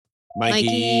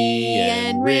Mikey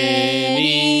and Rin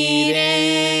Eden.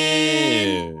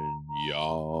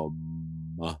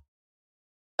 Yum.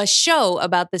 A show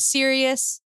about the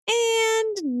serious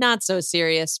and not so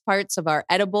serious parts of our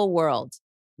edible world.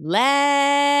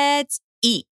 Let's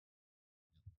eat.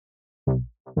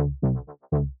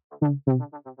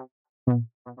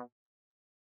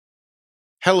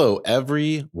 Hello,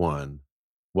 everyone.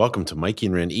 Welcome to Mikey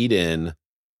and Rin Eden.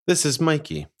 This is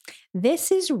Mikey.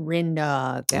 This is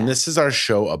Rindog. And this is our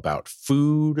show about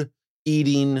food,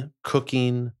 eating,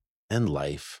 cooking, and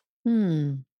life.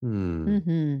 The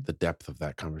depth of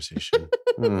that conversation.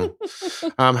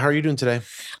 How are you doing today?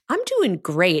 I'm doing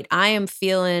great. I am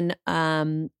feeling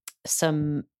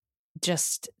some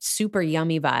just super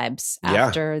yummy vibes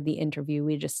after the interview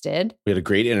we just did. We had a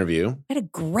great interview. We had a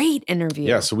great interview.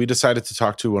 Yeah, so we decided to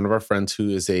talk to one of our friends who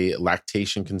is a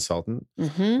lactation consultant.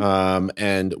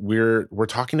 And we're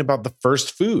talking about the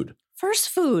first food. First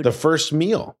food. The first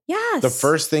meal. Yes. The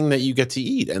first thing that you get to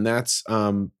eat. And that's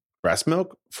breast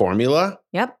milk, formula.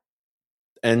 Yep.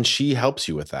 And she helps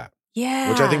you with that.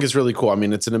 Yeah. Which I think is really cool. I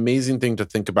mean, it's an amazing thing to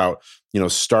think about,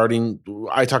 starting.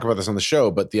 I talk about this on the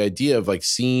show, but the idea of like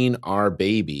seeing our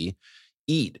baby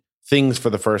eat things for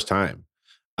the first time.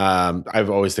 I've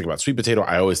always think about sweet potato.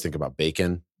 I always think about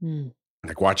bacon.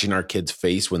 Like watching our kids'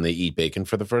 face when they eat bacon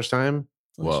for the first time.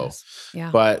 Delicious. Whoa.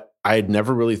 Yeah. But I had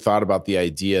never really thought about the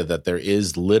idea that there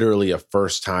is literally a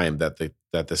first time that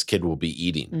this kid will be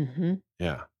eating.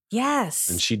 Yeah. Yes.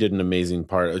 And she did an amazing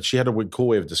part. She had a cool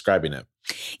way of describing it.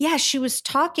 Yeah, she was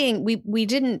talking. We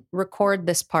didn't record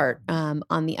this part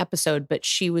on the episode, but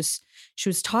she was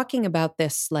talking about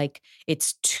this like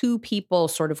it's two people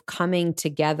sort of coming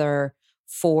together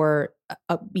for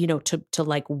to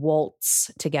like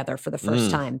waltz together for the first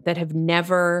time that have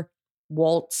never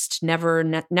waltzed,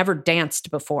 never danced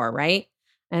before, right?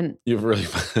 And you're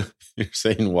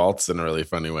saying waltz in a really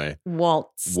funny way.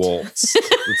 Waltz.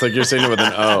 It's like you're saying it with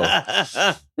an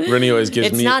O. Rennie always gives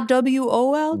it's me. It's not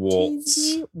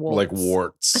W-O-L-T-Z. Waltz. Like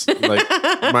warts. Like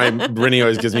Rennie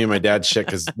always gives me my dad shit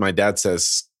because my dad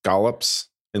says scallops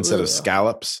instead of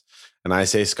scallops. And I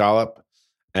say scallop.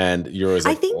 And you're always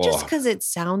like, I think just because it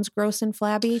sounds gross and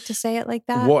flabby to say it like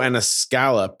that. Well, and a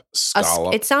scallop.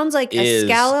 It sounds like a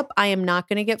scallop. I am not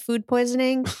going to get food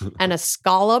poisoning, and a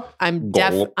scallop. I'm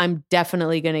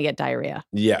definitely going to get diarrhea.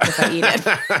 Yeah, if I eat it.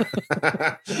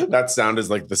 That sound is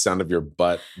like the sound of your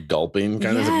butt gulping,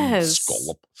 kind of like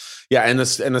scallop. Yeah, and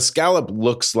a scallop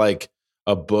looks like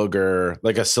a booger,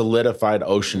 like a solidified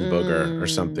ocean booger or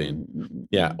something.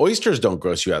 Yeah. Oysters don't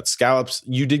gross you out. Scallops,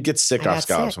 you did get sick off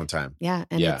scallops one time. Yeah.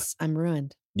 And I'm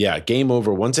ruined. Yeah. Game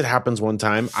over. Once it happens one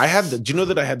time, do you know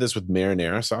that I had this with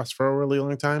marinara sauce for a really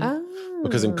long time? Oh.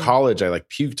 Because in college, I like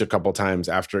puked a couple times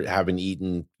after having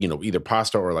eaten, either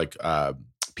pasta or like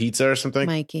pizza or something.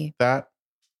 Mikey. Are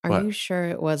you sure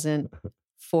it wasn't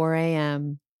 4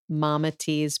 a.m. Mama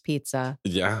T's pizza?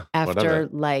 Yeah. After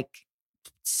like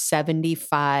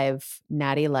 75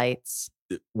 Natty Lights.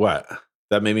 What?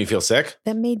 That made me feel sick?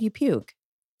 That made you puke.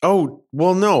 Oh,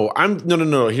 well, no.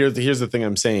 No. Here's the thing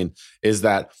I'm saying is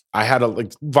that I had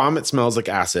vomit smells like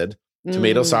acid.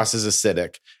 Tomato sauce is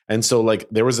acidic. And so like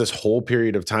there was this whole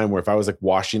period of time where if I was like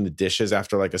washing the dishes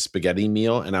after like a spaghetti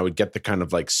meal and I would get the kind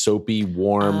of like soapy,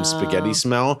 warm spaghetti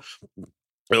smell.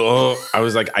 Oh, I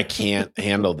was like, I can't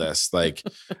handle this. Like,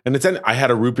 and I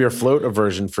had a root beer float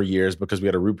aversion for years because we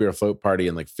had a root beer float party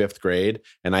in like 5th grade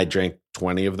and I drank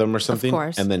 20 of them or something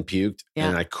and then puked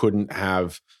and I couldn't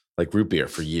have like root beer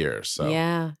for years. So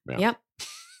yeah. Yep.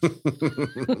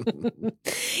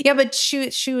 Yeah, but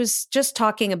she was just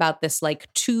talking about this like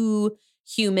two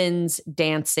humans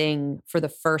dancing for the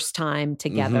first time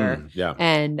together. Yeah.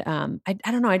 And I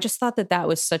don't know. I just thought that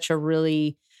was such a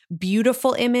really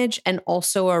beautiful image and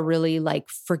also a really like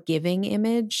forgiving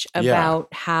image about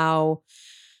how,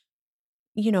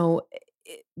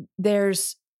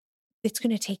 it's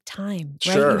going to take time,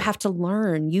 right? Sure. You have to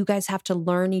learn. You guys have to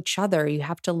learn each other. You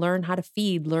have to learn how to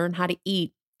feed, learn how to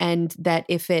eat. And that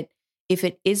if it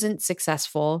isn't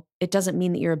successful, it doesn't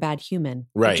mean that you're a bad human.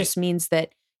 Right. It just means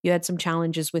that you had some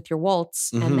challenges with your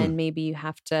waltz and then maybe you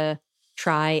have to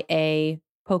try a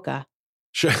polka.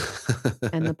 Sure.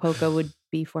 And the polka would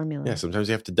be formula. Yeah, sometimes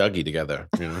you have to Dougie together,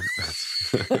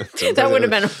 That would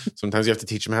have been. Sometimes you have to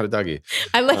teach them how to Dougie.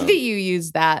 I like that you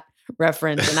use that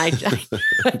reference, and I use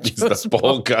the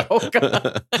polka.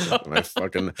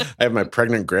 I have my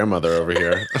pregnant grandmother over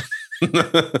here.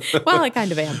 Well, I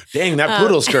kind of am. Dang, that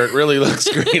poodle skirt really looks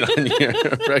great on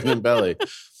your pregnant belly.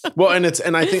 Well, and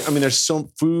I think, there's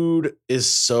so, food is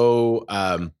so,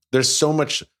 there's so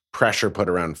much pressure put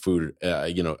around food,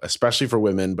 especially for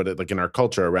women, but like in our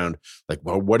culture around like,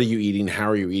 well, what are you eating? How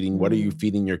are you eating? What are you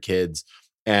feeding your kids?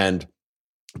 And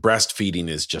breastfeeding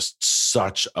is just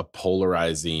such a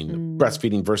polarizing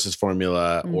breastfeeding versus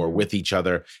formula or with each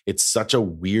other. It's such a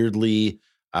weirdly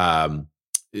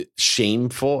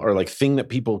shameful or like thing that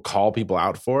people call people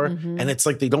out for. And it's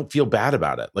like, they don't feel bad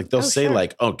about it. Like they'll say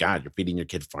like, oh God, you're feeding your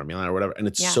kid formula or whatever. And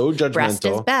it's so judgmental. Breast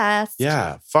is best.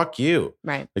 Yeah. Fuck you.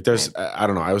 Right. Like there's, I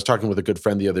don't know. I was talking with a good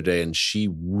friend the other day and she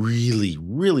really,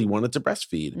 really wanted to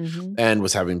breastfeed and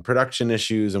was having production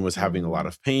issues and was having a lot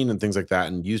of pain and things like that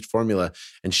and used formula.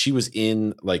 And she was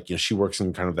in like, she works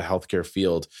in kind of the healthcare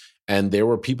field. And there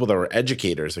were people that were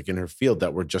educators like in her field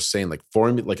that were just saying like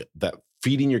formula, like that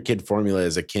feeding your kid formula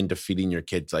is akin to feeding your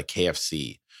kids like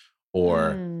KFC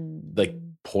or like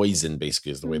poison,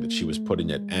 basically is the way that she was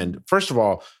putting it. And first of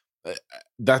all,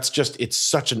 that's just, it's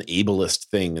such an ableist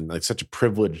thing and like such a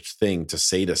privileged thing to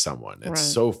say to someone. It's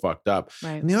so fucked up.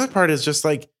 Right. And the other part is just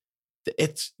like,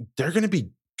 they're going to be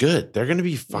good. They're going to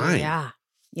be fine. Yeah.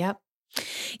 Yep.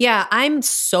 Yeah, I'm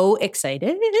so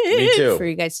excited for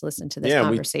you guys to listen to this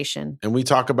conversation. We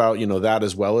talk about, that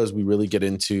as well as we really get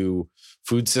into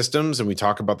food systems and we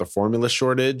talk about the formula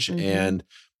shortage. And,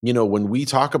 when we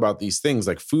talk about these things,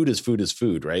 like food is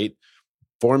food, right?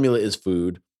 Formula is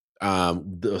food.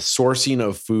 The sourcing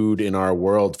of food in our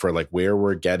world for like where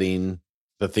we're getting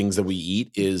the things that we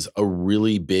eat is a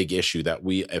really big issue that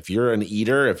if you're an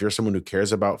eater, if you're someone who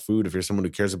cares about food, if you're someone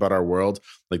who cares about our world,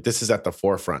 like this is at the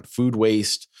forefront. Food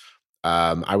waste.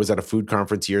 I was at a food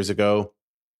conference years ago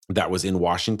that was in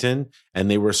Washington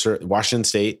and they were Washington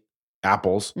State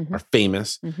apples are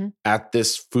famous at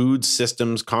this food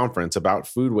systems conference about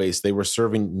food waste. They were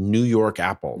serving New York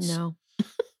apples. No.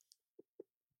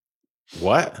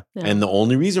 What? No. And the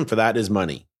only reason for that is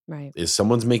money. Right. Is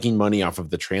someone's making money off of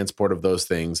the transport of those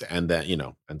things. And that,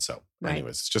 and so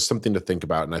anyways, it's just something to think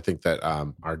about. And I think that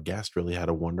our guest really had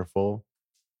a wonderful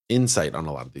insight on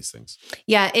a lot of these things.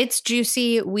 Yeah, it's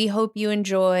juicy. We hope you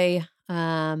enjoy.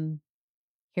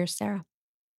 Here's Sarah.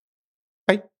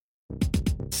 Bye.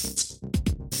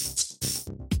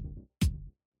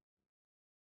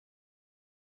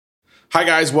 Hi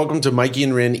guys, welcome to Mikey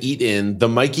and Rin Eat In, the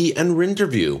Mikey and Rin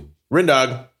interview. Rin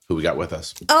Dog. Who we got with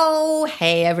us? Oh,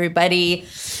 hey, everybody.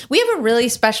 We have a really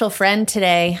special friend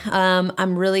today.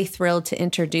 I'm really thrilled to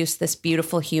introduce this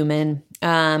beautiful human.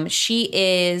 She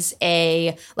is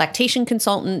a lactation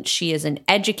consultant. She is an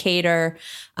educator,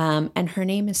 and her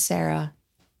name is Sarah,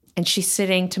 and she's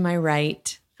sitting to my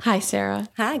right. Hi, Sarah.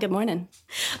 Hi, good morning.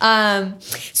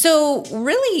 So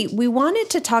really, we wanted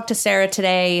to talk to Sarah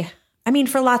today,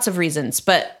 for lots of reasons,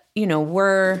 but,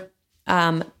 we're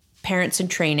parents in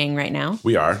training right now.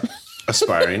 We are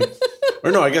aspiring.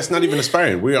 Or no, I guess not even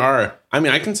aspiring. We are,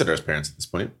 I consider us parents at this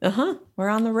point. We're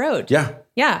on the road. Yeah.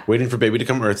 Yeah. Waiting for baby to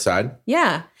come earthside.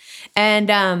 Yeah.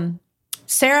 And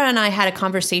Sarah and I had a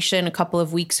conversation a couple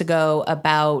of weeks ago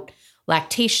about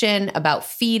lactation, about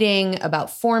feeding, about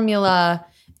formula.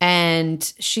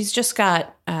 And she's just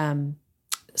got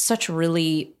such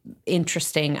really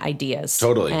interesting ideas.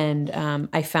 Totally. And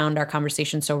I found our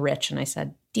conversation so rich. And I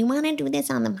said, do you want to do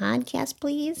this on the podcast,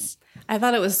 please? I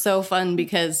thought it was so fun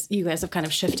because you guys have kind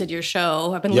of shifted your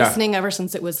show. I've been listening ever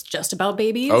since it was just about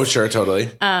babies. Oh, sure. Totally.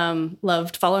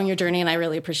 Loved following your journey. And I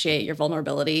really appreciate your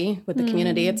vulnerability with the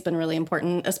community. It's been really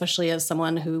important, especially as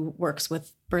someone who works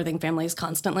with birthing families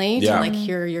constantly to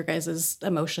hear your guys'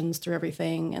 emotions through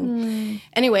everything. And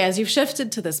anyway, as you've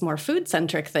shifted to this more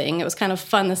food-centric thing, it was kind of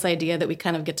fun, this idea that we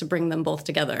kind of get to bring them both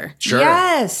together. Sure.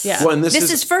 Yes. Yeah. Well, and this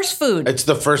is first food. It's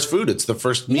the first food. It's the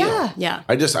first meal. Yeah.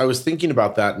 Yeah. I was thinking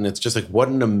about that and it's just like, what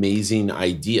an amazing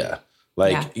idea.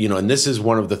 Like, and this is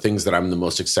one of the things that I'm the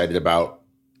most excited about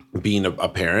being a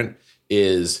parent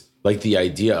is like the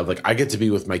idea of like, I get to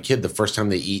be with my kid the first time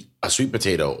they eat a sweet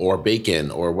potato or bacon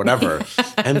or whatever.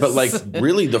 But like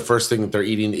really the first thing that they're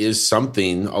eating is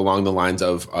something along the lines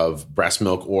of breast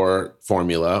milk or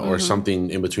formula or something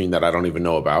in between that I don't even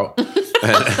know about.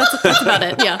 That's about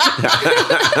it. Yeah.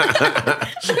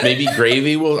 Maybe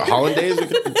gravy hollandaise. We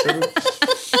could consider.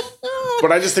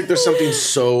 But I just think there's something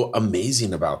so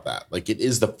amazing about that. Like it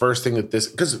is the first thing that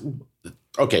because,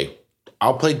 okay,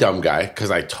 I'll play dumb guy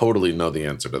because I totally know the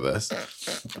answer to this.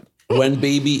 When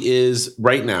baby is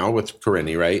right now with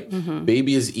Corinne, right?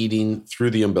 Baby is eating through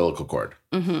the umbilical cord.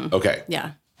 Okay.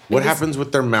 Yeah. What happens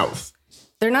with their mouth?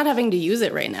 They're not having to use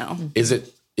it right now. Is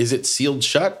it sealed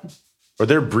shut or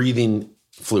they're breathing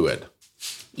fluid?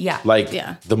 Yeah. Like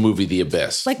the movie The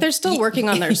Abyss. Like they're still working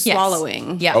on their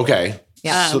swallowing. Yeah. Okay.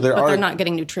 Yeah. So they're not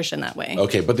getting nutrition that way.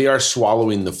 Okay, but they are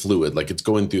swallowing the fluid, like it's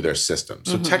going through their system.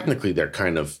 So technically they're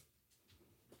kind of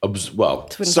well,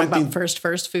 talk about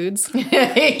first foods.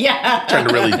 Yeah. Trying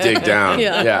to really dig down.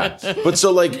 Yeah. But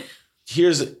so like,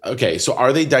 so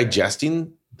are they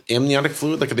digesting amniotic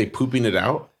fluid? Like, are they pooping it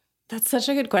out? That's such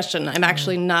a good question. I'm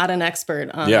actually not an expert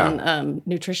on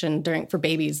nutrition for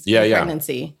babies in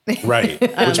pregnancy. Right.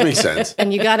 Which makes sense.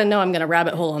 And you got to know I'm going to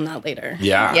rabbit hole on that later.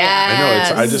 Yeah.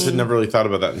 Yes. I know. I just had never really thought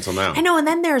about that until now. I know. And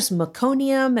then there's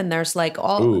meconium and there's like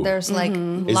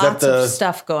lots of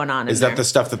stuff going on. Is that the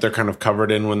stuff that they're kind of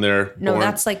covered in when they're No, born?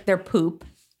 That's like their poop.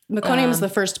 Meconium is the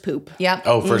first poop. Yep.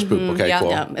 Oh, first poop. Okay, cool.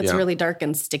 Yeah, it's really dark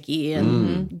and sticky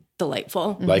and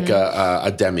delightful. Like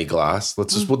a demi-glace. We'll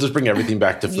just bring everything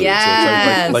back to food.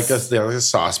 Yes. So it's like a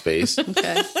sauce base.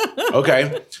 Okay.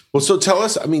 Okay. Well, so tell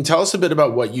us a bit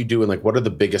about what you do and like what are the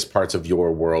biggest parts of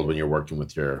your world when you're working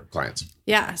with your clients?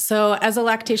 Yeah. So as a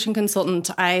lactation consultant,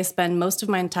 I spend most of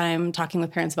my time talking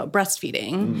with parents about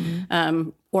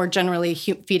breastfeeding or generally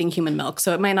feeding human milk.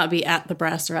 So it might not be at the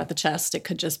breast or at the chest. It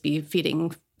could just be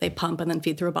feeding. They pump and then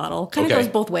feed through a bottle. Kind of goes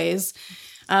both ways.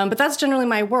 But that's generally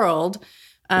my world.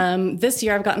 This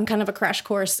year, I've gotten kind of a crash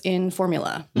course in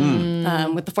formula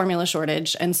with the formula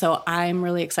shortage. And so I'm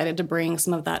really excited to bring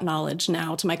some of that knowledge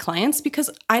now to my clients because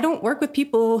I don't work with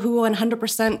people who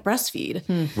 100%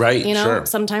 breastfeed. Right, sure.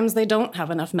 Sometimes they don't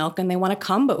have enough milk and they want a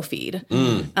combo feed.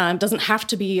 It doesn't have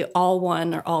to be all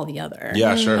one or all the other.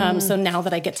 Yeah, sure. So now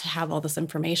that I get to have all this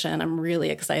information, I'm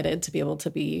really excited to be able to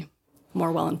be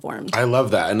more well-informed. I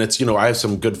love that. And it's, I have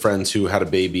some good friends who had a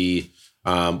baby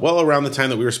around the time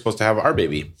that we were supposed to have our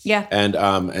baby. Yeah.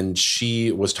 And she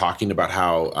was talking about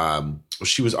how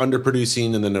she was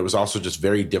underproducing and then it was also just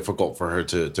very difficult for her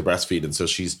to breastfeed. And so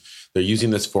they're using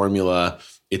this formula.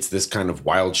 It's this kind of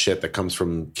wild shit that comes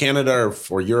from Canada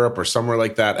or Europe or somewhere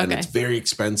like that. And it's very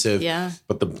expensive. Yeah.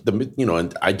 But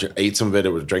and I ate some of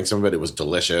it, drank some of it. It was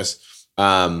delicious.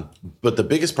 But the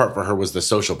biggest part for her was the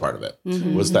social part of it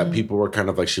was that people were kind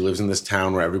of like, she lives in this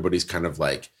town where everybody's kind of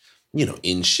like,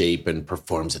 in shape and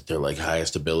performs at their like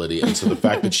highest ability. And so the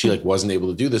fact that she like wasn't able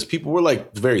to do this, people were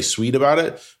like very sweet about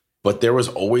it, but there was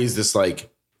always this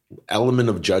like element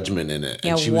of judgment in it.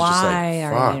 Yeah, and she was just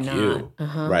like, fuck you.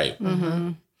 Right.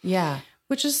 Yeah.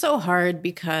 Which is so hard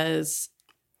because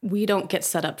we don't get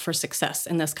set up for success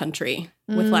in this country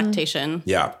with lactation.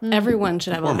 Yeah. Everyone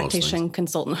should have a lactation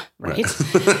consultant, right?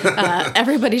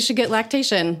 Everybody should get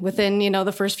lactation within,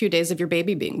 the first few days of your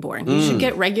baby being born. You should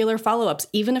get regular follow-ups,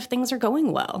 even if things are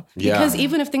going well. Yeah. Because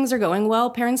even if things are going well,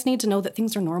 parents need to know that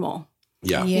things are normal.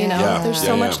 Yeah. There's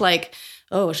so much like,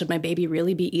 oh, should my baby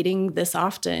really be eating this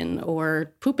often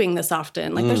or pooping this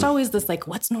often? Like there's always this like,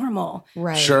 what's normal?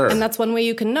 Right. Sure. And that's one way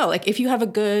you can know. Like if you have a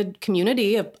good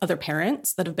community of other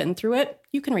parents that have been through it,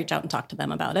 you can reach out and talk to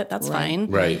them about it. That's fine.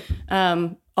 Right.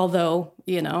 Although,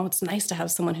 it's nice to have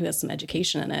someone who has some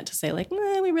education in it to say like,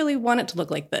 we really want it to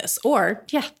look like this. Or,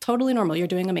 yeah, totally normal. You're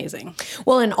doing amazing.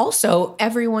 Well, and also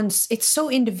it's so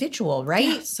individual, right?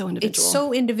 Yeah, so individual. It's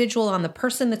so individual on the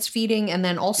person that's feeding and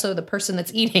then also the person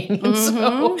that's eating. And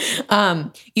so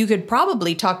you could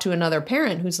probably talk to another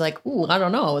parent who's like, ooh, I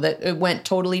don't know, that it went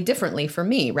totally differently for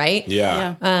me, right?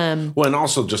 Yeah. Well, and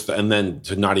also and then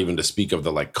to speak of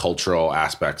the like cultural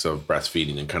aspects of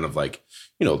breastfeeding and kind of like,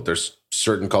 there's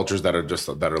certain cultures that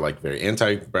are like very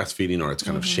anti-breastfeeding or it's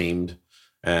kind of shamed.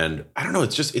 And I don't know,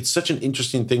 it's such an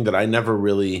interesting thing that I never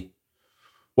really,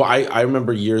 I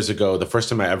remember years ago, the first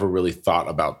time I ever really thought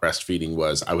about breastfeeding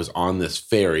was I was on this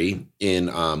ferry in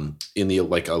the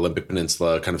like Olympic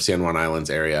Peninsula, kind of San Juan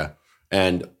Islands area.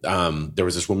 And there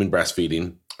was this woman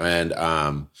breastfeeding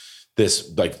and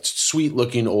this like sweet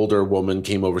looking older woman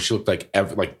came over. She looked like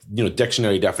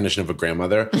dictionary definition of a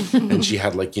grandmother. And she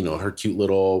had like, her cute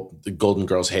little Golden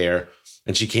Girls hair.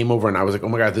 And she came over and I was like, oh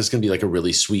my God, this is going to be like a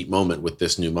really sweet moment with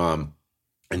this new mom.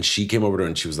 And she came over to her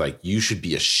and she was like, you should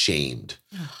be ashamed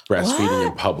breastfeeding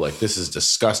in public. This is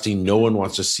disgusting. No one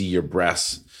wants to see your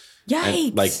breasts. Yikes.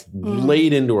 And like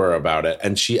laid into her about it.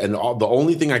 And the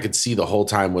only thing I could see the whole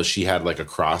time was she had like a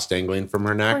cross dangling from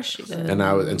her neck. Of course she did.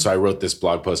 And so I wrote this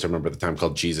blog post I remember at the time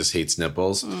called Jesus Hates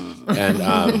Nipples. And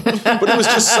but it was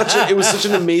just such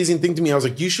an amazing thing to me. I was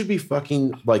like, you should be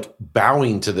fucking like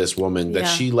bowing to this woman that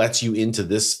she lets you into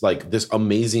this like this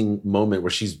amazing moment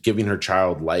where she's giving her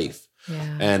child life.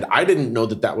 Yeah. And I didn't know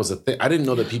that was a thing. I didn't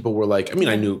know that people were like,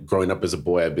 I knew growing up as a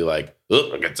boy, I'd be like,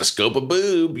 oh, I got to scope a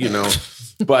boob,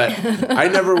 But I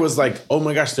never was like, oh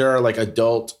my gosh, there are like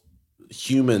adult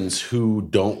humans who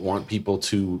don't want people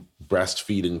to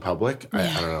breastfeed in public. I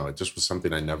don't know. It just was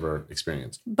something I never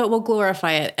experienced. But we'll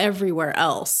glorify it everywhere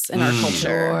else in our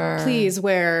culture. Sure. Please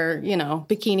wear,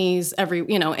 bikinis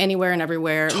anywhere and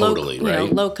everywhere. Totally,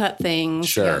 right? Low cut things.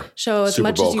 Sure. Show as Super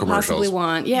much Bowl as you possibly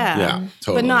want. Yeah. Yeah,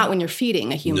 totally. But not when you're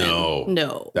feeding a human.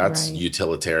 No. That's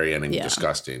utilitarian and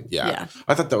disgusting. Yeah.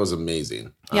 I thought that was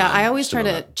amazing. Yeah, I always try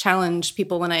to challenge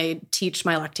people when I teach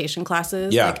my lactation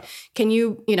classes. Yeah. Like, can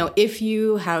you, if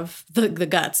you have the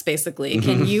guts, basically,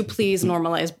 can you please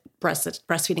normalize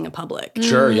breastfeeding in public?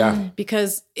 Sure, yeah.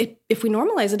 Because if we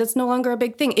normalize it, it's no longer a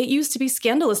big thing. It used to be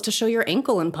scandalous to show your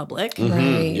ankle in public.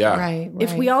 Right, yeah. right.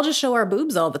 If we all just show our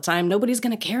boobs all the time, nobody's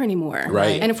going to care anymore.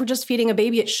 Right. And if we're just feeding a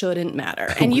baby, it shouldn't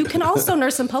matter. And you can also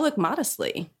nurse in public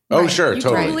modestly. Oh, sure, You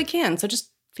totally. totally can. So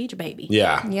just feed your baby.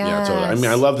 Yeah, yeah, totally. I mean,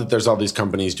 I Yes. love that there's all these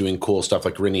companies doing cool stuff.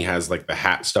 Like Rinny has like the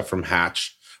hat stuff from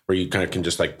Hatch, where you kind of can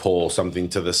just like pull something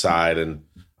to the side, and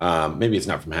maybe it's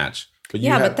not from Hatch. But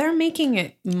but they're making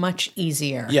it much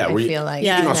easier. Yeah, I where feel like. you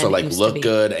can also than it like used to look be.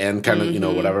 good and kind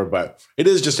of, whatever. But it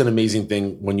is just an amazing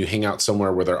thing when you hang out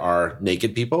somewhere where there are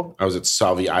naked people. I was at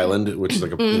Salvi Island, which is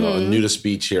like a nudist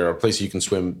beach here, a place you can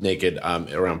swim naked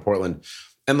around Portland.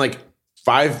 And like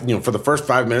for the first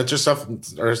 5 minutes or stuff,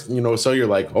 so you're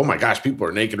like, oh my gosh, people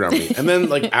are naked around me. And then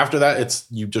like after that,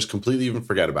 you just completely even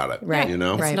forget about it. Right.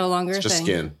 It's no longer It's a just thing.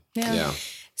 skin. Yeah. Yeah.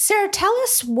 Sarah, tell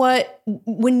us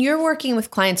when you're working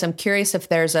with clients, I'm curious if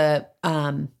there's a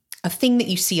thing that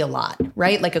you see a lot,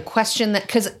 right? Like a question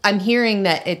because I'm hearing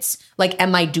that it's like,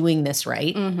 am I doing this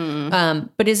right?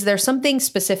 But is there something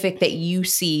specific that you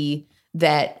see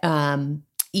that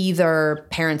either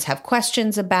parents have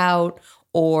questions about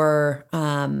or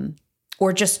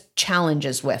just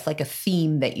challenges with, like a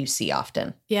theme that you see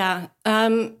often? Yeah.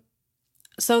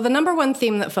 So the number one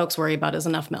theme that folks worry about is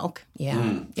enough milk.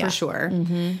 Yeah. For sure.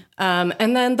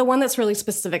 And then the one that's really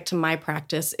specific to my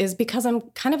practice is because I'm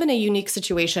kind of in a unique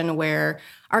situation where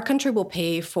our country will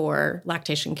pay for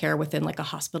lactation care within like a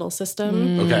hospital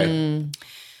system. Okay.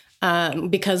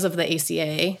 Because of the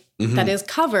ACA that is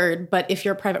covered. But if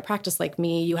you're a private practice like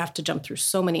me, you have to jump through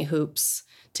so many hoops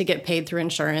to get paid through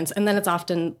insurance. And then it's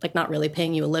often like not really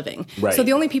paying you a living. Right. So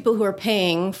the only people who are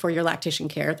paying for your lactation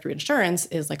care through insurance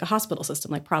is like a hospital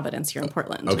system like Providence here in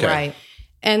Portland. Okay. Right.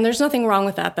 And there's nothing wrong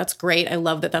with that. That's great. I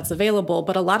love that that's available.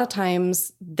 But a lot of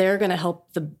times they're going to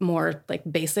help the more like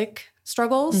basic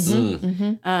struggles.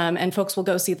 And folks will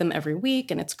go see them every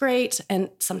week and it's great. And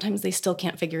sometimes they still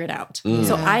can't figure it out.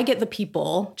 So I get the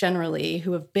people generally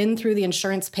who have been through the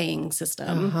insurance paying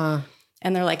system.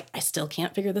 And they're like, I still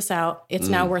can't figure this out. It's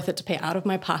now worth it to pay out of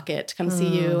my pocket to come see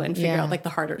you and figure out like the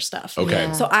harder stuff.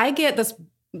 Okay. So I get this.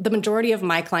 The majority of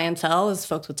my clientele is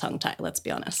folks with tongue tie, let's be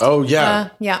honest. Oh,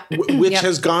 yeah. Yeah. Which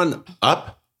has gone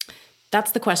up?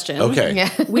 That's the question. Okay. Yeah.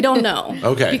 We don't know.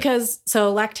 Okay. Because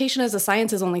lactation as a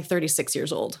science is only 36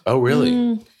 years old. Oh, really?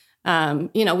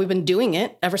 We've been doing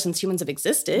it ever since humans have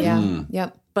existed. Yeah.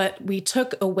 Yep. But we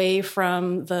took away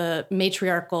from the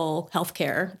matriarchal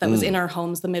healthcare that was in our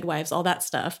homes, the midwives, all that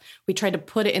stuff. We tried to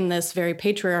put it in this very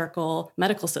patriarchal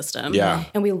medical system. Yeah.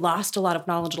 And we lost a lot of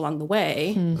knowledge along the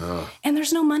way. And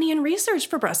there's no money in research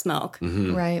for breast milk.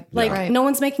 Right. Like no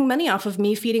one's making money off of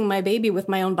me feeding my baby with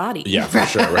my own body. Yeah, for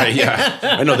sure. Right. Yeah.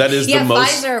 I know that is the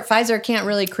most. Pfizer can't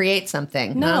really create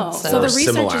something. No. huh? So the Or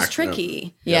research Similac, is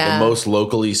tricky. The most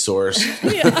locally sourced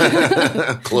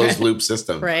closed loop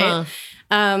system. Right.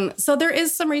 So there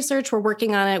is some research. We're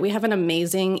working on it. We have an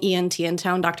amazing ENT in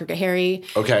town, Dr. Gahary,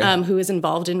 who is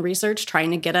involved in research,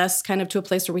 trying to get us kind of to a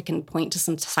place where we can point to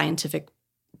some scientific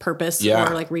purpose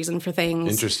or like reason for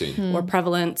things. Interesting. Or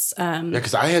prevalence.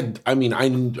 Because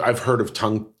I've heard of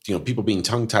people being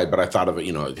tongue tied, but I thought of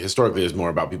it, historically as more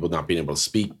about people not being able to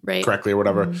speak correctly or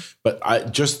whatever.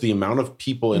 But just the amount of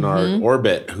people in our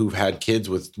orbit who've had kids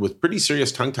with pretty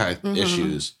serious tongue tie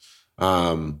issues.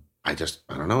 I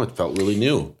don't know. It felt really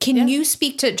new. Can you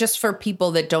speak to, just for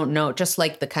people that don't know, just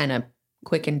like the kind of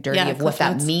quick and dirty of what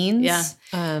that means?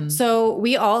 Yeah. So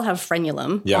we all have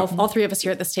frenulum. Yeah. All three of us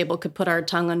here at this table could put our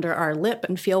tongue under our lip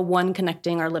and feel one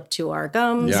connecting our lip to our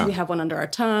gums. Yeah. We have one under our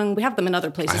tongue. We have them in other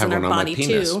places in our one on my body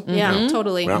penis. too. Yeah,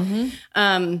 totally.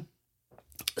 Yeah.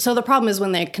 So the problem is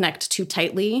when they connect too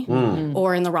tightly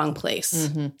or in the wrong place.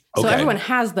 So everyone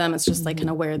has them. It's just like kind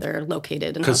of where they're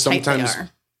located and how tight they are.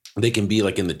 They can be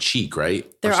like in the cheek, right?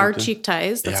 There are cheek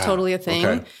ties. That's totally a thing.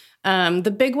 Okay.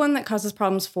 The big one that causes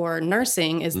problems for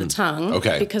nursing is the tongue.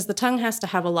 Okay. Because the tongue has to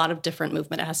have a lot of different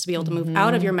movement. It has to be able to move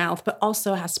out of your mouth, but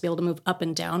also has to be able to move up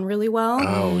and down really well.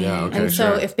 Oh, yeah. Okay. And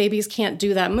so if babies can't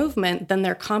do that movement, then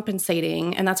they're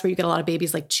compensating. And that's where you get a lot of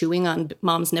babies like chewing on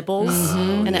mom's nipples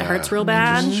and it hurts real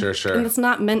bad. Sure. And it's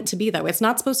not meant to be that way. It's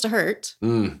not supposed to hurt.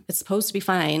 It's supposed to be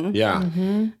fine. Yeah.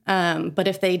 But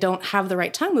if they don't have the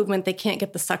right tongue movement, they can't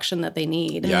get the suction that they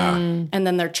need. Yeah. And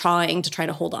then they're chawing to try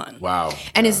to hold on. Wow.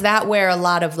 And is that where a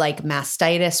lot of like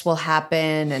mastitis will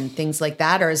happen and things like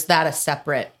that? Or is that a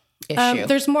separate issue?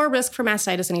 There's more risk for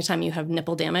mastitis anytime you have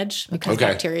nipple damage because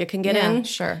bacteria can get in.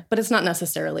 Sure. But it's not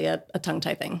necessarily a tongue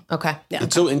tie thing. Okay. Yeah.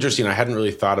 It's so interesting. I hadn't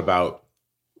really thought about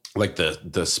like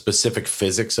the specific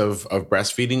physics of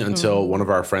breastfeeding until one of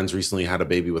our friends recently had a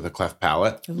baby with a cleft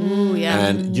palate. Ooh, yeah.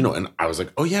 And, and I was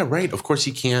like, oh yeah, right. Of course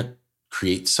he can't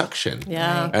create suction.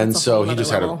 Yeah. And so he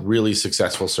just had a really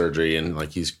successful surgery and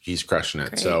like he's crushing it.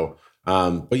 Great. So,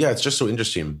 but yeah, it's just so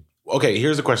interesting. Okay.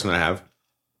 Here's a question that I have.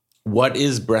 What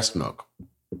is breast milk?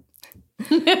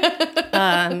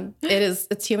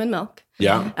 It's human milk.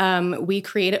 Yeah. We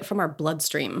create it from our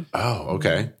bloodstream. Oh,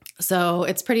 okay. So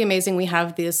it's pretty amazing. We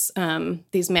have these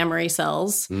mammary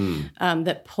cells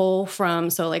that pull from.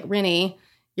 So like Rinny,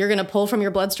 you're going to pull from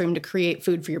your bloodstream to create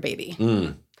food for your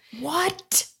baby.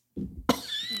 What?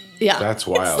 Yeah. That's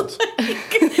wild.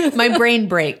 My brain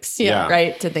breaks. Yeah.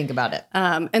 Right. To think about it.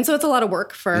 And so it's a lot of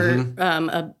work for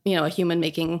a human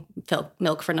making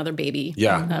milk for another baby.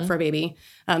 Yeah. For a baby.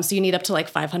 So you need up to like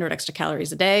 500 extra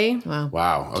calories a day.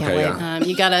 Wow. Okay. Yeah.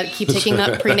 You got to keep taking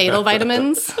up prenatal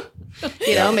vitamins.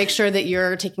 Make sure that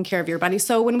you're taking care of your body.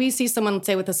 So when we see someone,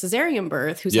 say, with a cesarean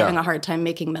birth who's having a hard time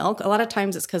making milk, a lot of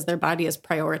times it's because their body is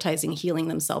prioritizing healing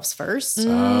themselves first.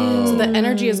 So the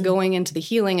energy is going into the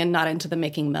healing and not into the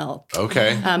making milk.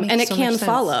 Okay. And it can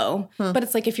follow. But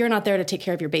it's like if you're not there to take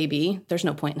care of your baby, there's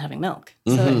no point in having milk.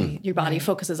 So your body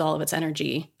focuses all of its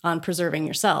energy on preserving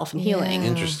yourself and healing.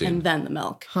 Interesting. And then the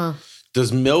milk.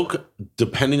 Does milk,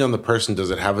 depending on the person,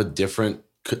 does it have a different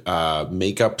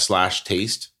makeup /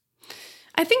 taste?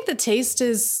 I think the taste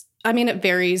is, it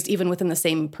varies even within the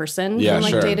same person from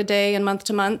like day to day and month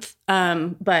to month.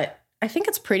 But I think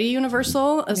it's pretty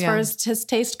universal as far as his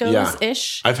taste goes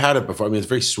ish. I've had it before. It's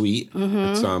very sweet.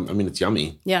 It's it's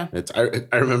yummy. Yeah.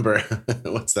 I remember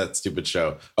what's that stupid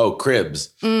show? Oh,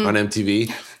 Cribs on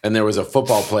MTV. And there was a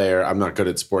football player. I'm not good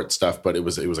at sports stuff, but it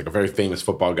was like a very famous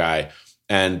football guy.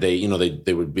 And they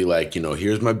would be like,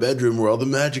 here's my bedroom where all the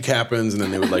magic happens. And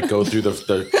then they would like go through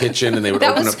the kitchen and they would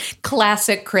open up.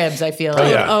 Classic Cribs, I feel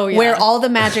like. Oh, yeah. Where all the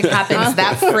magic happens.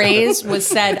 That phrase was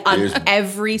said on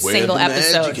every single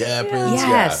episode. Magic happens.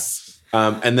 Yes.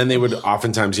 Yeah. And then they would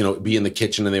oftentimes, be in the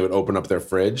kitchen and they would open up their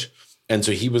fridge. And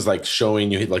so he was like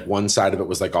showing you like one side of it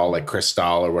was like all like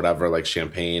Cristal or whatever, like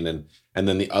champagne. And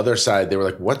then the other side, they were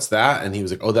like, what's that? And he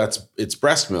was like, oh, it's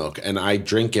breast milk. And I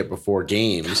drink it before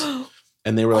games.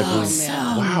 And they were like,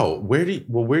 wow, where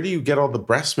do you get all the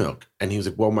breast milk? And he was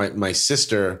like, well, my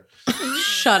sister.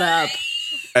 Shut up.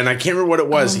 And I can't remember what it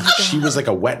was. She was like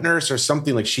a wet nurse or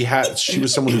something. Like she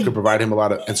was someone who could provide him a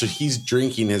lot of, and so he's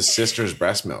drinking his sister's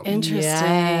breast milk. Interesting.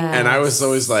 Yes. And I was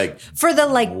always like, for the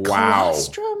wow.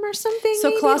 colostrum or something. So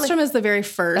maybe? colostrum is the very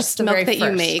first milk that you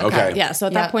make. Okay. Yeah. So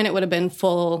at that point, it would have been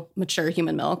full, mature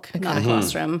human milk, not a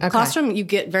colostrum. Okay. Colostrum you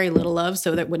get very little of,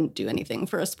 so that wouldn't do anything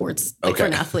for a sports, for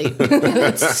an athlete.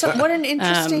 So what an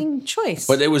interesting choice.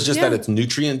 But it was just that it's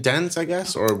nutrient dense, I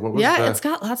guess, or what was it's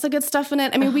got lots of good stuff in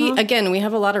it. I mean, we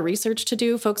have a lot of research to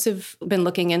do. Folks have been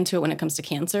looking into it when it comes to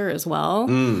cancer as well.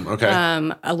 Okay.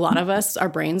 A lot of us, our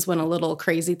brains went a little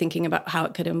crazy thinking about how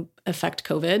it could affect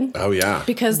COVID. Oh, yeah.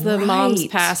 Because the moms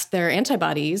passed their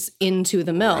antibodies into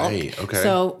the milk. Right. Okay.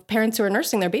 So parents who are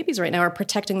nursing their babies right now are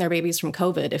protecting their babies from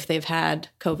COVID if they've had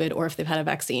COVID or if they've had a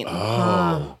vaccine.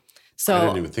 Oh. So I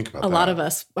didn't even think about a that. lot of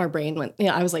us, our brain went,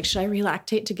 I was like, should I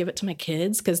relactate to give it to my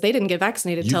kids? Because they didn't get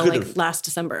vaccinated till like last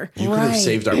December. You could have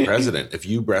saved our president if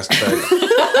you breastfed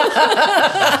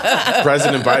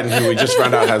President Biden, who we just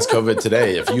found out has COVID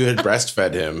today. If you had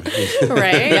breastfed him.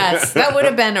 Right? Yes. That would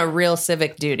have been a real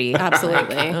civic duty.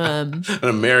 Absolutely. An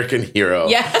American hero.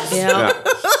 Yes. Yeah.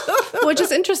 Which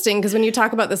is interesting because when you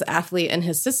talk about this athlete and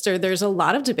his sister, there's a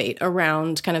lot of debate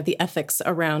around kind of the ethics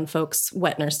around folks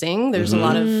wet nursing. There's a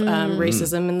lot of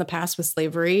racism in the past with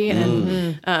slavery.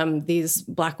 And these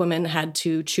Black women had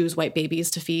to choose white babies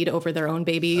to feed over their own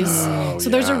babies. So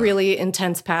there's a really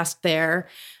intense past there.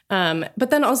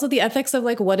 But then also the ethics of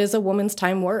like, what is a woman's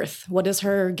time worth? What is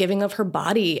her giving of her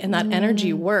body and that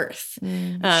energy worth?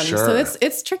 Sure. So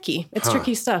it's tricky. It's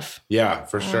tricky stuff. Yeah,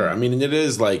 for sure. I mean, it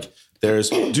is like,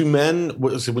 do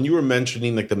men, so when you were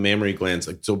mentioning like the mammary glands,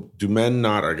 like, so do men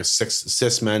not, or I guess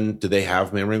cis men, do they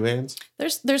have mammary glands?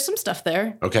 There's some stuff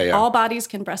there. Okay. Yeah. All bodies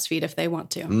can breastfeed if they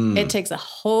want to. It takes a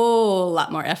whole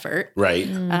lot more effort. Right.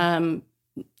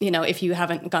 If you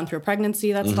haven't gone through a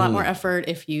pregnancy, that's a lot more effort.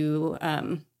 If you're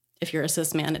a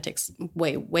cis man, it takes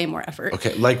way, way more effort.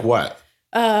 Okay. Like what?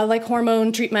 Like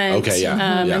hormone treatment. Okay.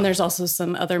 Yeah. And there's also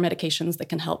some other medications that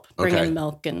can help bring in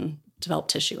milk and develop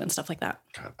tissue and stuff like that.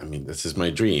 God, I mean, this is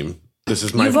my dream. This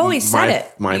is my. You've always said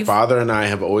it. My father and I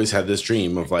have always had this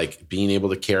dream of like being able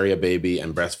to carry a baby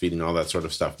and breastfeeding, all that sort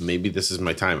of stuff. Maybe this is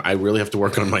my time. I really have to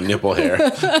work on my nipple hair.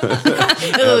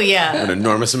 Oh yeah, an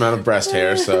enormous amount of breast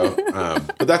hair. So,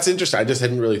 but that's interesting. I just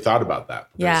hadn't really thought about that.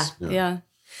 Yeah.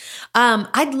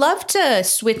 I'd love to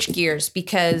switch gears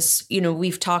because,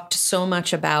 we've talked so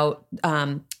much about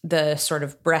the sort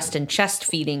of breast and chest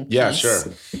feeding piece. Yeah, sure.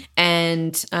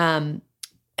 And I'm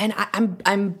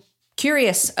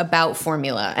curious about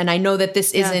formula. And I know that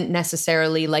this isn't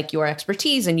necessarily like your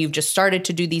expertise and you've just started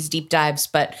to do these deep dives,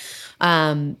 but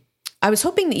I was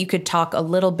hoping that you could talk a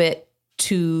little bit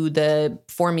to the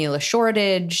formula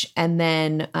shortage, and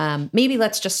then maybe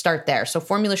let's just start there. So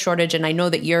formula shortage, and I know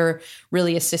that you're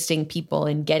really assisting people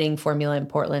in getting formula in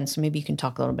Portland, so maybe you can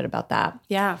talk a little bit about that.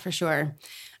 Yeah, for sure.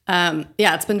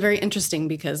 It's been very interesting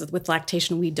because with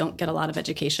lactation, we don't get a lot of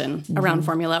education around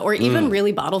formula or even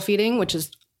really bottle feeding, which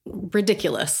is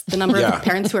ridiculous. The number of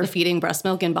parents who are feeding breast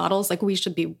milk in bottles, like we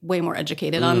should be way more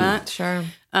educated on that. Sure.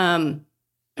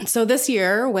 So this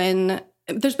year, when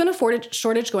there's been a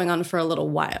shortage going on for a little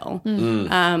while.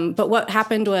 But what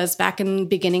happened was back in the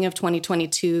beginning of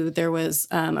 2022, there was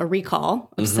a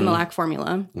recall of Similac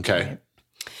formula. Okay.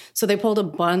 So they pulled a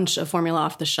bunch of formula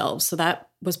off the shelves. So that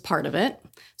was part of it.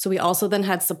 So we also then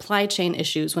had supply chain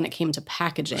issues when it came to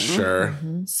packaging. Sure.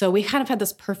 So we kind of had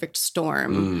this perfect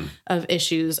storm of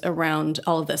issues around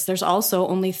all of this. There's also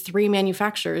only 3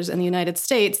 manufacturers in the United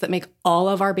States that make all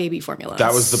of our baby formulas.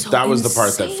 That was the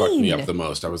part that fucked me up the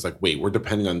most. I was like, wait, we're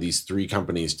depending on these 3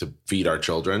 companies to feed our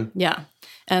children? Yeah.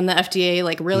 And the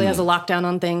FDA really has a lockdown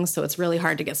on things. So it's really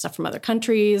hard to get stuff from other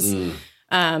countries.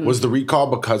 Was the recall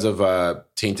because of a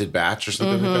tainted batch or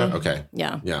something like that? Okay.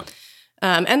 Yeah. Yeah.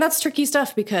 And that's tricky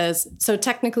stuff because, so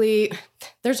technically,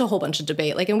 there's a whole bunch of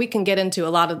debate. And we can get into a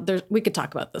lot of, we could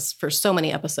talk about this for so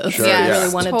many episodes. Sure, I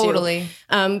really wanted totally.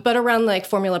 to. But around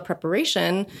formula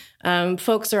preparation,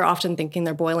 folks are often thinking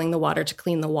they're boiling the water to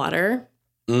clean the water.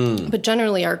 But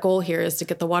generally, our goal here is to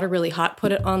get the water really hot,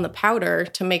 put it on the powder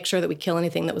to make sure that we kill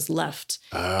anything that was left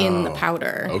in the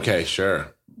powder. Okay,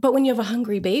 sure. But when you have a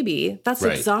hungry baby, that's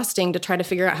exhausting to try to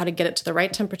figure out how to get it to the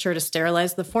right temperature to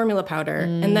sterilize the formula powder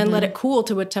and then let it cool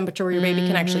to a temperature where your baby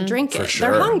can actually drink it.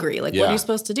 Sure. They're hungry. What are you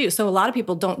supposed to do? So a lot of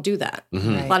people don't do that.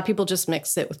 A lot of people just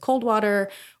mix it with cold water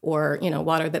or,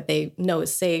 water that they know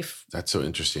is safe. That's so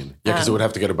interesting. Yeah, because it would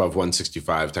have to get above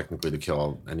 165 technically to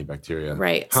kill any bacteria.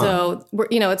 Right. Huh. So,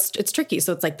 it's tricky.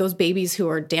 So it's like those babies who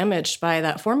are damaged by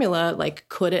that formula,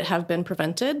 could it have been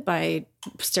prevented by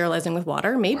sterilizing with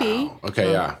water? Maybe. Wow.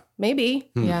 Okay, yeah.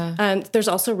 Maybe. Yeah. And there's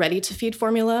also ready-to-feed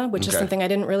formula, which is something I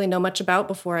didn't really know much about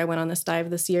before I went on this dive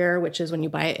this year, which is when you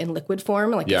buy it in liquid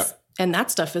form. And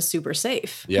that stuff is super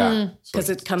safe. Yeah.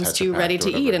 Because it comes to you ready to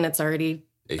eat and it's already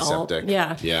aseptic.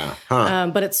 Yeah.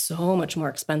 Huh. But it's so much more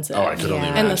expensive. Oh, I could only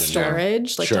imagine. And the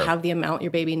storage, to have the amount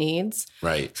your baby needs.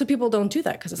 Right. So people don't do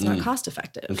that because it's not cost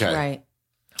effective. Okay. Right.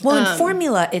 Well, and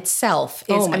formula itself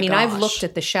is, I've gosh. looked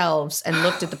at the shelves and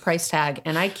looked at the price tag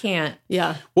and I can't.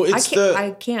 Yeah. Well,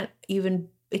 I can't even,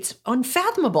 it's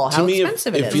unfathomable how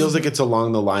expensive it is. It feels like it's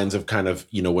along the lines of kind of,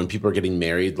 when people are getting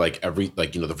married,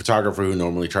 the photographer who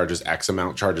normally charges X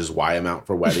amount charges Y amount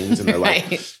for weddings. And they're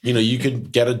like, you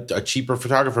could get a cheaper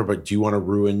photographer, but do you want to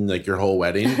ruin your whole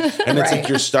wedding? And it's like,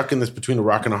 you're stuck in this between a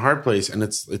rock and a hard place. And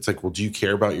it's like, well, do you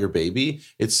care about your baby?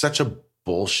 It's such a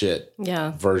bullshit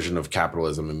version of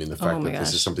capitalism. I mean, the fact that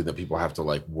this is something that people have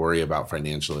to worry about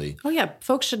financially. Oh yeah.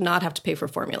 Folks should not have to pay for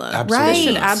formula. Absolutely. It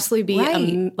should absolutely be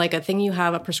a thing you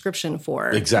have a prescription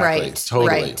for. Exactly. Right.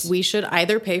 Totally. Right. We should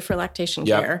either pay for lactation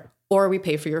care or we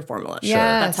pay for your formula.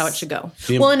 Yes. That's how it should go.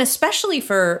 Well, and especially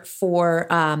for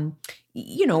a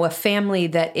family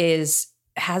that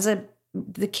has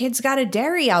the kid's got a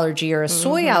dairy allergy or a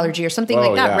soy allergy or something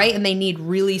like that, right? And they need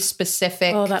really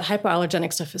specific. Oh, that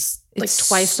hypoallergent stuff is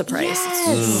twice the price.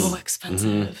 Yes. It's so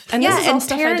expensive. And this is all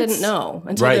stuff I didn't know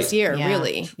until this year,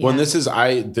 really. Well, and this is,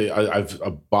 I've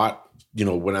bought,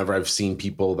 whenever I've seen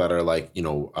people that are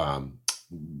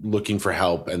looking for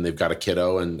help and they've got a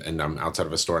kiddo and I'm outside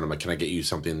of a store and I'm like, can I get you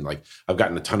something? Like I've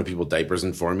gotten a ton of people diapers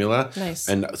and formula. Nice.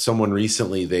 And someone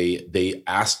recently, they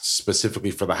asked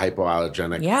specifically for the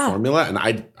hypoallergenic formula. And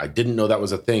I didn't know that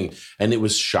was a thing. And it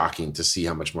was shocking to see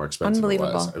how much more expensive it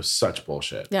was. It was such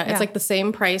bullshit. Yeah. It's like the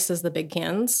same price as the big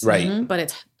cans. Right. But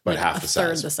it's like half the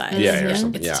size. Yeah, or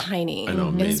something. It's tiny. I know,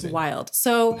 amazing. It's wild.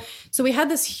 So we had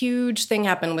this huge thing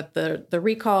happen with the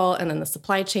recall and then the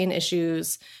supply chain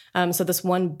issues. So this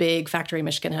one big factory in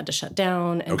Michigan had to shut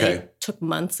down, and it took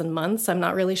months and months. I'm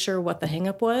not really sure what the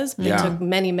hangup was, but it took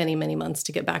many, many, many months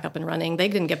to get back up and running. They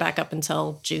didn't get back up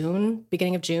until June,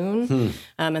 beginning of June,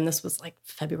 and this was like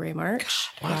February, March.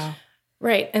 Wow.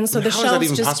 Right, and so the shelves how is that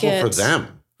even just possible for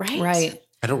them? Right.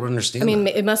 I don't understand. I mean,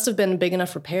 it must have been big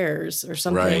enough repairs or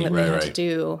something that they had to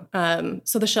do.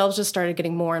 So the shelves just started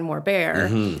getting more and more bare.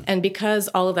 And because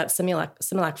all of that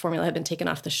Similac formula had been taken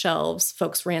off the shelves,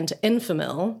 folks ran to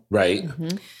Enfamil. Right.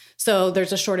 So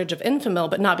there's a shortage of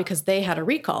Enfamil, but not because they had a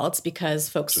recall. It's because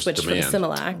folks switched from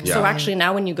Similac. Yeah. So actually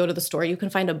now when you go to the store, you can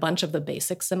find a bunch of the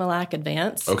basic Similac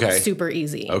Advance. Super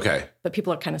easy. But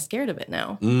people are kind of scared of it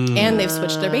now. And they've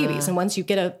switched their babies. And once you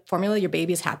get a formula your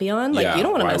baby's happy on, like you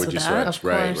don't want to mess with that. Switch?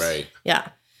 Right. Yeah.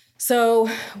 So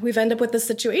we've ended up with this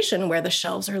situation where the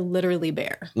shelves are literally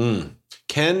bare.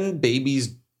 Can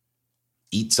babies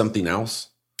eat something else?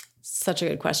 Such a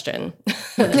good question.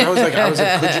 I was like,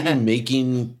 could you be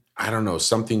making, I don't know,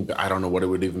 something, I don't know what it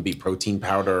would even be, protein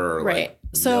powder or like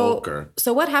milk or...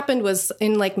 So what happened was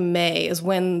in like May is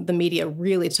when the media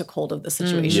really took hold of the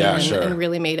situation and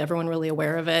really made everyone really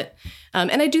aware of it.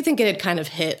 And I do think it had kind of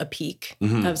hit a peak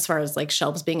as far as like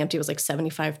shelves being empty. It was like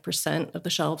 75% of the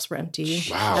shelves were empty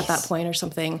at that point or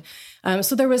something.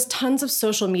 So there was tons of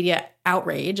social media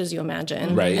outrage, as you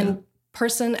imagine. Right. And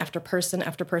person after person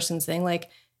after person saying like,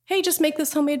 hey, just make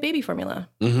this homemade baby formula.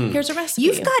 Here's a recipe.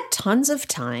 You've got tons of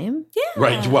time. Yeah.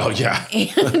 Right. Well, yeah.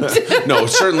 No,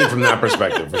 certainly from that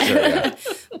perspective, for sure. Yeah.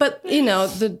 But, you know,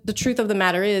 the truth of the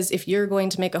matter is if you're going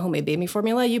to make a homemade baby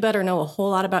formula, you better know a whole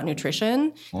lot about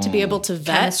nutrition to be able to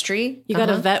vet. Chemistry. You got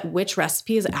to vet which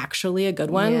recipe is actually a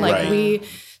good one. Yeah.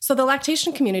 So the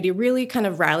lactation community really kind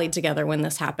of rallied together when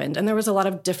this happened. And there was a lot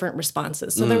of different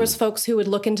responses. So there was folks who would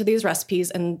look into these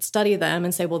recipes and study them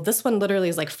and say, well, this one literally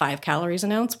is like 5 calories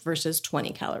an ounce versus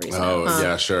 20 calories an ounce. Oh,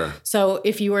 yeah, sure. So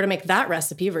if you were to make that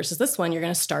recipe versus this one, you're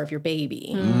going to starve your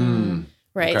baby.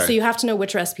 Right. Okay. So you have to know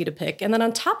which recipe to pick. And then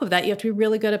on top of that, you have to be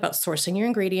really good about sourcing your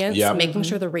ingredients, making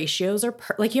sure the ratios are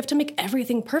like you have to make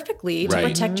everything perfectly to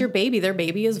protect your baby. Their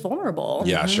baby is vulnerable.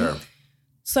 Yeah, sure.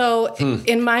 So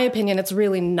in my opinion, it's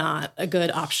really not a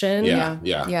good option.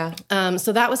 Yeah.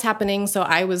 So that was happening. So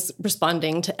I was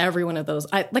responding to every one of those.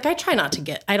 I try not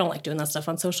to I don't like doing that stuff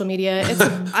on social media.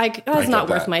 It's not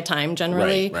worth my time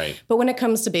generally. Right. But when it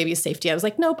comes to baby safety, I was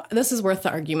like, nope, this is worth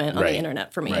the argument on the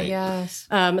internet for me. Right. Yes.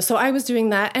 So I was doing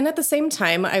that. And at the same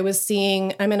time,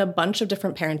 I'm in a bunch of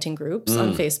different parenting groups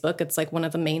on Facebook. It's like one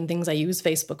of the main things I use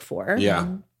Facebook for. Yeah.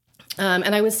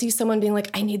 And I would see someone being like,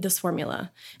 I need this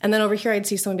formula. And then over here, I'd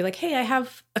see someone be like, hey, I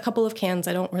have a couple of cans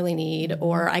I don't really need,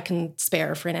 or I can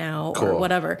spare for now, or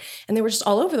whatever. And they were just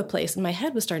all over the place. And my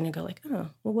head was starting to go like, oh,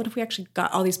 well, what if we actually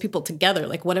got all these people together?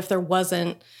 Like, what if there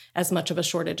wasn't as much of a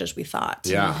shortage as we thought?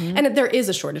 Yeah. And there is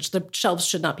a shortage. The shelves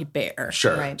should not be bare.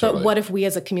 Sure. Right. But what if we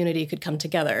as a community could come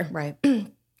together? Right.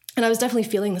 And I was definitely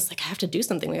feeling this, like, I have to do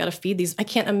something. We got to feed these. I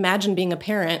can't imagine being a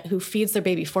parent who feeds their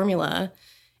baby formula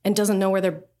and doesn't know where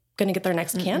they're going to get their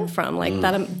next can from. Like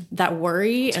that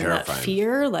worry and that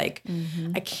fear, like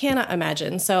I cannot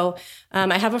imagine. So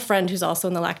I have a friend who's also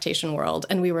in the lactation world,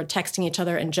 and we were texting each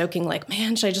other and joking like,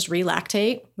 man, should I just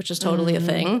relactate? Which is totally a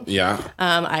thing. Yeah.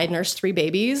 I had nursed 3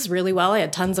 babies really well. I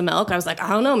had tons of milk. I was like, I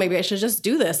don't know, maybe I should just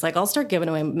do this. Like I'll start giving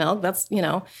away milk. That's,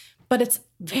 but it's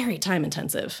very time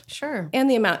intensive. Sure. And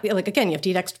the amount, like, again, you have to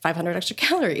eat 500 extra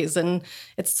calories, and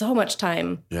it's so much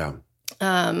time. Yeah.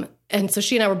 And so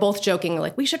she and I were both joking,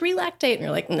 like, we should relactate. And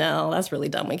you're like, no, that's really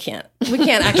dumb. We can't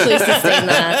actually sustain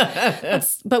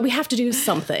that. But we have to do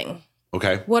something.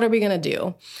 Okay. What are we going to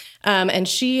do? And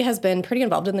she has been pretty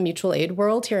involved in the mutual aid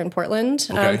world here in Portland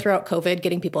throughout COVID,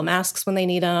 getting people masks when they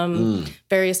need them,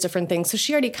 various different things. So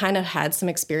she already kind of had some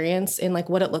experience in like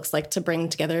what it looks like to bring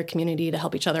together a community to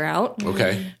help each other out.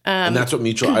 Okay. And that's what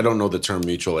I don't know the term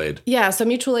mutual aid. Yeah. So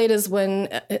mutual aid is when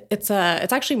it's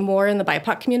actually more in the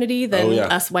BIPOC community than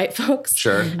us white folks.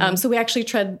 Sure. So we actually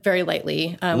tread very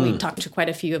lightly. We talked to quite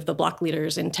a few of the block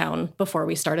leaders in town before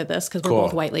we started this because we're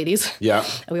both white ladies. Yeah.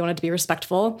 We wanted to be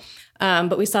respectful.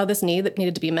 But we saw this need that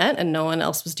needed to be met, and no one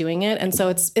else was doing it. And so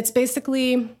it's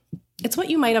basically, it's what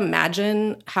you might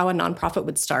imagine how a nonprofit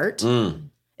would start.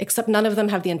 except none of them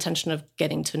have the intention of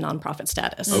getting to nonprofit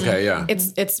status. Okay, yeah.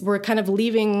 We're kind of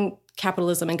leaving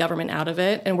capitalism and government out of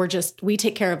it, and we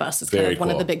take care of us. It's kind of one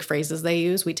of the big phrases they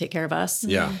use. We take care of us.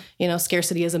 Yeah.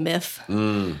 Scarcity is a myth.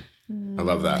 I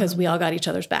love that. Because we all got each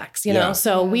other's backs, you know?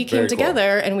 So we came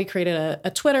together and we created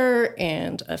a Twitter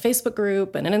and a Facebook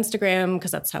group and an Instagram,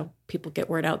 because that's how people get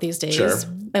word out these days. Sure.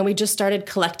 And we just started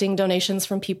collecting donations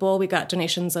from people. We got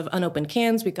donations of unopened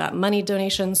cans. We got money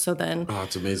donations. So then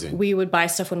it's amazing. We would buy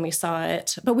stuff when we saw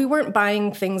it. But we weren't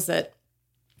buying things that...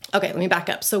 Okay, let me back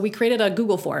up. So we created a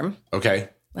Google form. Okay.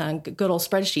 Good old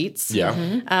spreadsheets.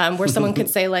 Yeah. Where someone could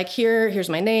say, like, here's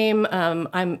my name.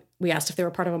 We asked if they were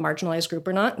part of a marginalized group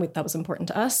or not. That was important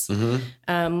to us.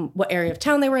 What area of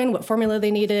town they were in, what formula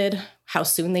they needed, how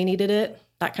soon they needed it,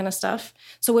 that kind of stuff.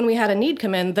 So when we had a need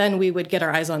come in, then we would get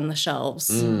our eyes on the shelves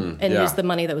and use the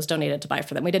money that was donated to buy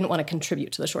for them. We didn't want to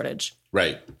contribute to the shortage.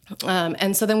 Right.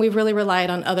 And so then we really relied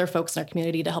on other folks in our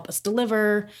community to help us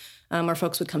deliver, or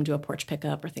folks would come do a porch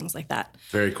pickup or things like that.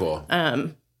 Very cool.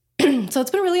 So it's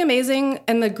been really amazing.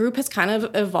 And the group has kind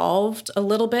of evolved a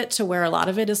little bit to where a lot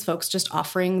of it is folks just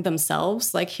offering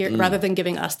themselves, like here, rather than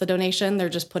giving us the donation, they're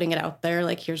just putting it out there.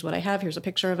 Like, here's what I have. Here's a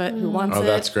picture of it. Who wants it? Oh,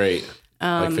 that's great.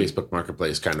 Like Facebook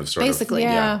Marketplace kind of sort basically,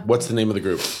 of. Yeah. What's the name of the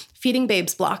group? Feeding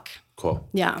Babes Block. Cool.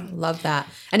 Yeah. Love that.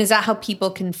 And is that how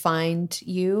people can find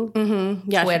you?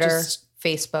 Yeah. Twitter,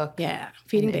 Facebook. Yeah.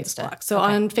 Feeding Babes Insta. Block. So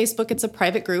on Facebook, it's a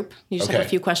private group. You just have a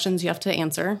few questions you have to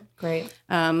answer. Great.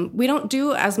 We don't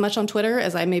do as much on Twitter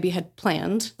as I maybe had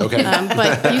planned. Okay.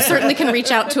 But you certainly can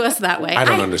reach out to us that way. I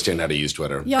don't understand how to use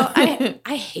Twitter.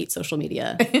 I hate social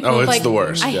media. Oh, it's the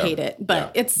worst. I hate it.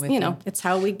 But it's, it's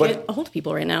how we get a hold of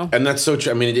people right now. And that's so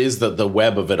true. I mean, it is the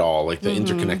web of it all, like the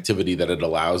interconnectivity that it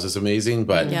allows is amazing.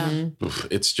 But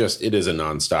it is a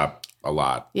nonstop a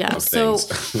lot. Yeah. Of so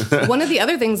things. one of the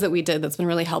other things that we did that's been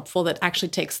really helpful that actually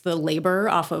takes the labor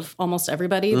off of almost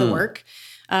everybody, the work,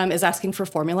 is asking for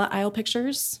formula aisle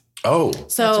pictures. Oh,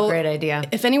 So that's a great idea.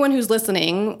 If anyone who's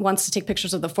listening wants to take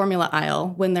pictures of the formula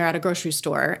aisle when they're at a grocery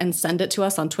store and send it to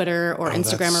us on Twitter or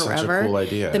Instagram or wherever, a cool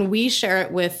idea. then we share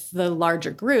it with the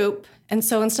larger group. And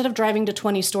so instead of driving to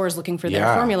 20 stores looking for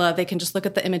their formula, they can just look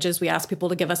at the images. We ask people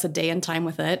to give us a day and time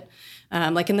with it.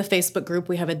 Like in the Facebook group,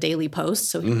 we have a daily post.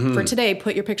 So for today,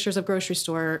 put your pictures of grocery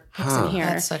store pics in here.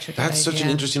 That's such a good idea. That's such an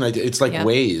interesting idea. It's like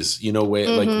Waze,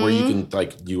 like where you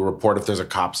can you report if there's a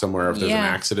cop somewhere, if there's an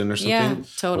accident or something. Yeah,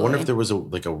 totally. I wonder if there was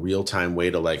a real time way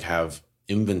to have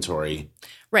inventory.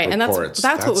 Right. And reports.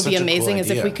 that's what would be such a amazing cool is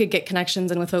if we idea. could get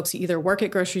connections in with folks who either work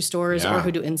at grocery stores or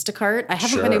who do Instacart. I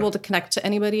haven't been able to connect to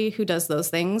anybody who does those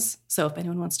things. So if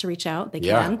anyone wants to reach out, they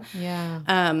can. Yeah.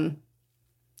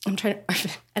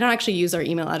 I don't actually use our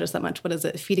email address that much. What is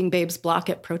it?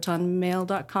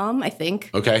 feedingbabesblock@protonmail.com, I think.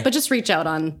 Okay. But just reach out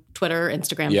on Twitter,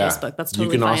 Instagram, Facebook. That's totally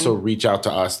You can fine. also reach out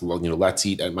to us, let's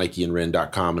eat at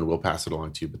mikeyandrin.com, and we'll pass it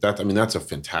along to you. But that's a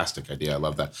fantastic idea. I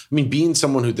love that. I mean, being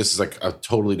someone who, this is like a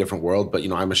totally different world, but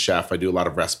I'm a chef. I do a lot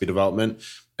of recipe development.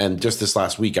 And just this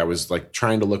last week, I was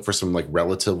trying to look for some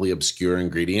relatively obscure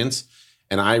ingredients,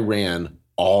 and I ran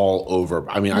all over.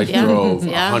 I mean, I drove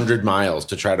 100 miles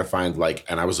to try to find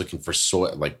and I was looking for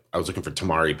I was looking for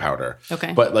tamari powder.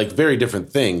 Okay. But very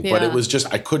different thing. But it was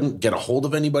just, I couldn't get a hold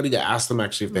of anybody to ask them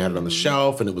actually if they had it on the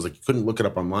shelf. And it was you couldn't look it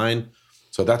up online.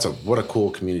 So what a cool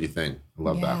community thing. I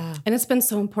love that. And it's been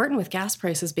so important with gas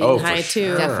prices being high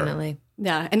too. Definitely.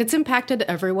 Yeah. And it's impacted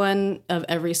everyone of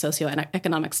every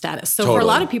socioeconomic status. So for a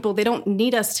lot of people, they don't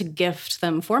need us to gift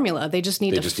them formula. They just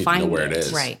need to find know where it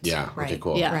is. Right. Yeah. Right. Okay,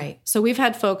 cool. Yeah. Right. So we've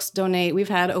had folks donate. We've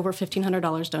had over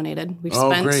 $1,500 donated. We've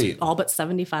spent all but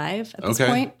 75 at this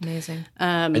point. Amazing.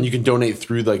 And you can donate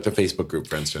through the Facebook group,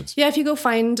 for instance. Yeah, if you go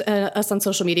find us on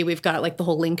social media, we've got the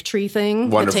whole link tree thing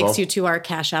that takes you to our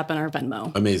Cash App and our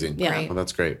Venmo. Amazing. Yeah. Well,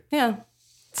 that's great. Yeah.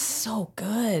 So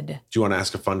good. Do you want to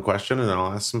ask a fun question and then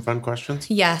I'll ask some fun questions?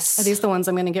 Yes. Are these the ones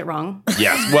I'm going to get wrong?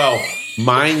 Yes. Well,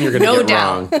 mine you're going to No get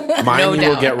doubt. wrong. Mine No you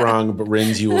will doubt. get wrong, but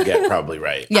Rin's you will get probably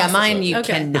right. Yeah, mine you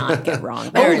cannot get wrong.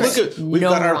 Oh, There's look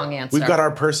at no wrong answer. We've got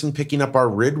our person picking up our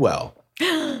Ridwell.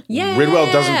 Yeah.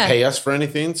 Ridwell doesn't pay us for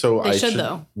anything, so They should,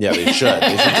 though. Yeah, they should.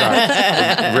 They should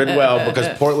try. Ridwell,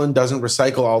 because Portland doesn't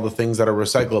recycle all the things that are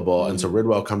recyclable, and so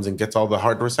Ridwell comes and gets all the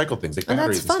hard to recycle things like Oh,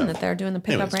 batteries that's fun and that stuff. they're doing the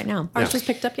pickup right now. Ours was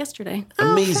picked up yesterday.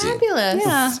 Amazing. Oh, fabulous.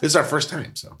 Yeah. This is our first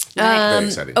time, so very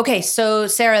exciting. Okay, so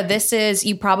Sarah,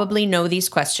 you probably know these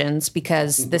questions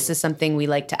because this is something we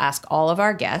like to ask all of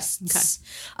our guests.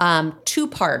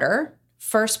 Two-parter.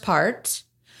 First part,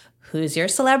 who's your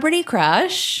celebrity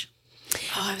crush?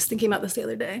 Oh, I was thinking about this the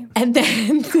other day. And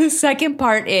then the second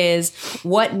part is,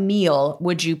 what meal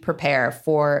would you prepare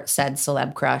for said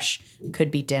celeb crush?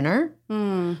 Could be dinner,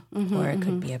 or it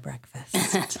could be a breakfast.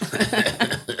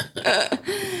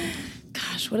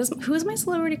 Gosh, who is my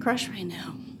celebrity crush right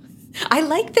now? I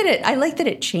like that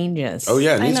it changes. Oh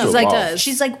yeah, it needs to evolve.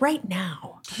 She's like right now.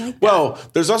 I like that. Well,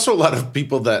 there's also a lot of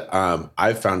people that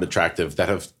I've found attractive that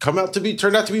have turned out to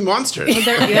be monsters.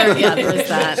 There's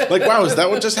that. Like, wow, is that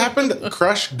what just happened?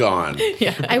 Crush gone.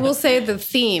 Yeah. I will say the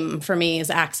theme for me is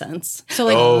accents. So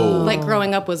like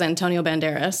growing up was Antonio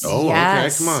Banderas. Oh,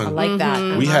 yes, okay, come on. I like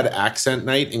that. We had accent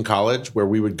night in college where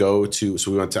we would go to.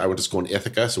 I went to school in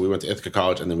Ithaca, so we went to Ithaca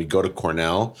College, and then we go to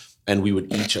Cornell. And we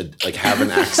would each have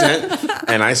an accent,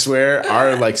 and I swear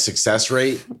our like success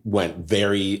rate went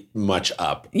very much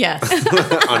up. Yes,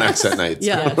 on accent nights.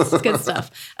 Yeah, it's good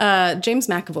stuff. James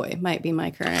McAvoy might be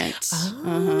my current.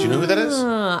 Do you know who that is?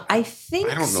 I think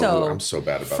I don't know. so. I'm so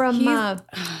bad about From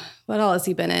what all has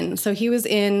he been in? So he was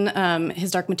in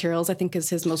his Dark Materials, I think is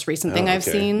his most recent thing I've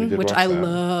seen, which I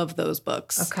love those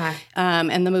books. Okay.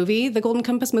 And the movie, the Golden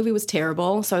Compass movie was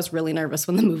terrible. So I was really nervous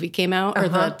when the movie came out or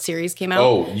the series came out.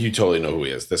 Oh, you totally know who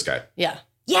he is. This guy. Yeah.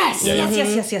 Yes.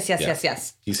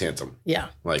 He's handsome. Yeah.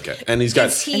 Like it. And he's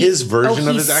got his version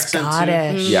of his accent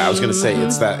Scottish. too. Yeah, I was going to say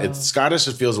it's Scottish.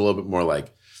 It feels a little bit more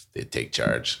like they take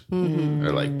charge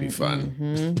or like be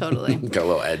fun. Totally. Got a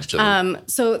little edge to them.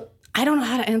 So I don't know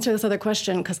how to answer this other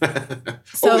question because.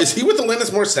 Is he with Alanis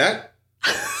Morissette?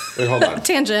 Wait, hold on.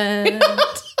 Tangent.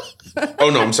 Oh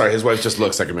no, I'm sorry. His wife just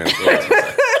looks like a man.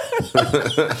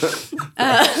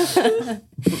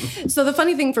 So the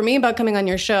funny thing for me about coming on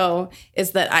your show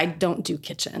is that I don't do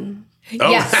kitchen. Oh.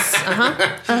 Yes.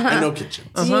 I know kitchens.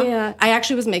 Yeah. I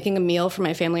actually was making a meal for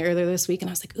my family earlier this week, and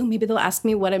I was like, ooh, maybe they'll ask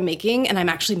me what I'm making, and I'm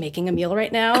actually making a meal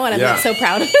right now, and I'm like so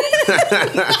proud of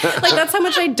it. Like that's how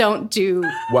much I don't do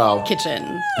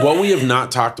kitchen. What we have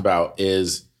not talked about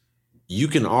is you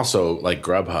can also like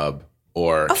Grubhub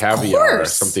or Caviar or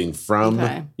something from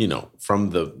from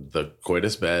the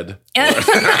coitus bed.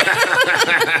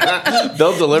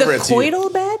 They'll deliver it to you.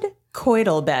 Coital bed?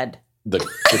 Coital bed. The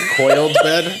coiled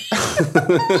bed?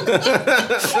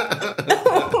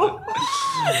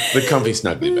 The comfy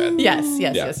snuggly bed.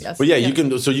 Yes. But you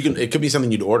can it could be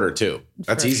something you'd order too.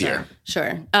 That's easier.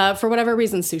 Sure. For whatever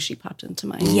reason, sushi popped into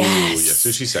mind. Yes. Ooh, yeah,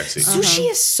 sushi's sexy. Sushi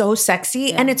is so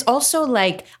sexy. And it's also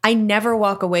like, I never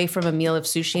walk away from a meal of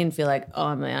sushi and feel like,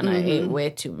 oh man, I ate way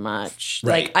too much.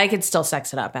 Right. Like I could still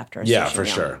sex it up after a sushi Yeah, for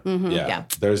meal. sure. Yeah.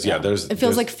 It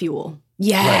feels like fuel.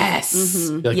 Yes.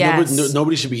 Like Yes.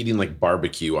 nobody should be eating like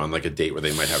barbecue on like a date where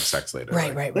they might have sex later.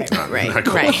 Right. Not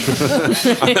cool.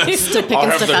 Still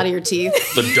picking stuff out of your teeth.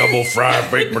 The double fried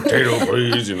baked potato,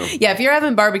 please. Yeah, if you're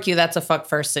having barbecue, that's a fuck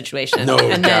first situation. No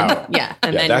doubt.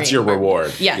 And then that's your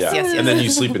reward. Yes. And then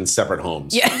you sleep in separate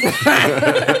homes. Yeah.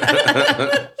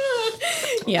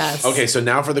 Yes. Okay, so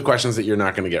now for the questions that you're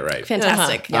not going to get right.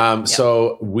 Fantastic.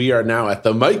 So we are now at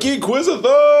the Mikey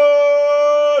Quizathon.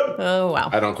 Oh wow.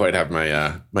 I don't quite have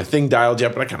my thing dialed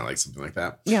yet, but I kind of like something like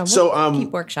that. Yeah. So keep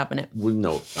workshopping it.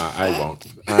 No, I won't.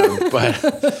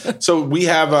 But so we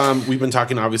have we've been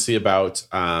talking obviously about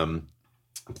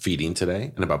feeding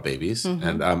today and about babies,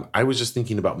 and I was just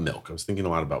thinking about milk. I was thinking a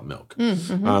lot about milk.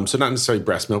 So not necessarily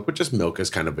breast milk, but just milk as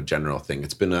kind of a general thing.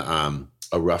 It's been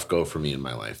a rough go for me in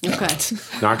my life. Okay.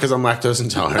 Not because I'm lactose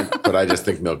intolerant, but I just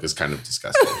think milk is kind of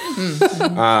disgusting.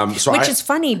 Which is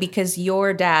funny because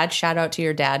your dad, shout out to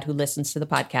your dad who listens to the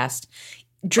podcast,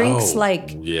 drinks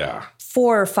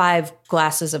 4 or 5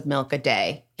 glasses of milk a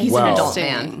day. He's an adult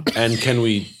man. And can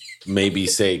we maybe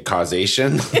say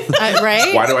causation?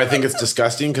 Right? Why do I think it's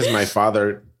disgusting? Because my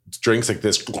father drinks like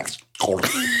this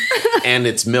and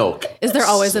it's milk. Is there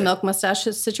always a milk mustache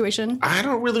situation? I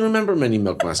don't really remember many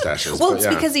milk mustaches. Well, it's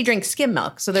because he drinks skim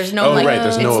milk. So there's no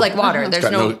there's it's no, like water. There's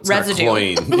no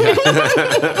residue.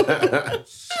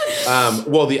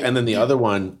 And then the other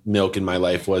one, milk in my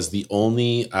life, was the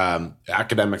only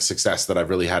academic success that I've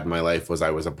really had in my life. Was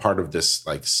I was a part of this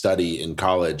like study in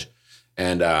college.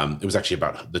 And it was actually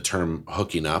about the term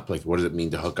hooking up. Like, what does it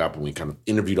mean to hook up? And we kind of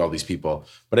interviewed all these people.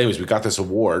 But anyways, we got this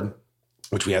award,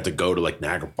 which we had to go to like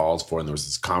Niagara Falls for. And there was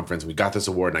this conference. And we got this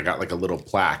award and I got like a little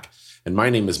plaque. And my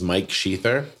name is Mike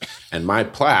Sheether. And my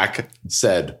plaque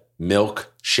said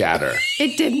milk shatter.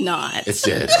 It did not. It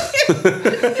did.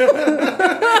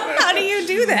 How do you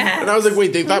do that? And I was like,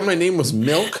 wait, they thought my name was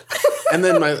Milk?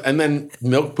 and then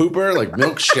Milk Pooper, like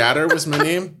Milk Shatter was my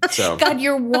name. So God,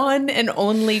 your one and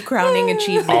only crowning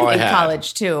achievement in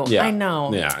college too. Yeah. I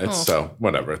know. Yeah, it's so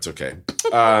whatever. It's okay.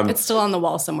 It's still on the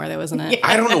wall somewhere, though, isn't it?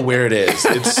 I don't know where it is.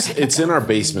 It's in our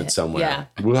basement somewhere. Yeah.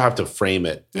 We'll have to frame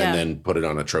it Yeah. and then put it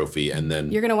on a trophy, and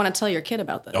then You're going to want to tell your kid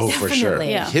about this. oh, for sure.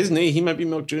 Definitely. Yeah. His name, he might be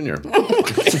Milk Jr.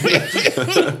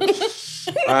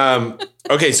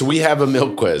 Okay, so we have a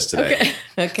milk quiz today.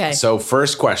 Okay. So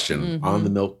first question on the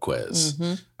milk quiz.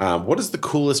 What is the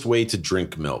coolest way to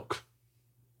drink milk?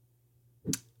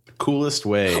 The coolest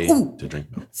way to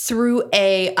drink milk. Through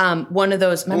a one of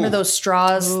those, remember those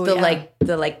straws, Ooh, the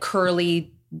yeah. like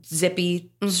curly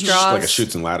zippy Just straws? like a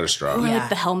Chutes and Ladders straw. Or Yeah. like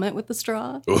the helmet with the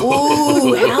straw.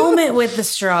 Ooh, helmet with the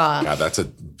straw. God, that's a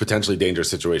potentially dangerous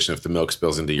situation if the milk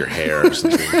spills into your hair or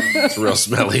something. It's real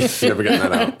smelly. You're never getting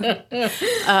that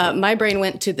out. My brain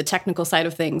went to the technical side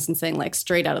of things and saying like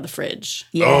straight out of the fridge.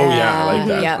 Yeah. Oh, yeah, I like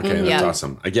that. Yeah. Okay, that's Yeah.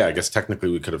 awesome. Yeah, I guess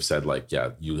technically we could have said like, yeah,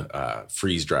 you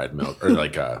freeze dried milk or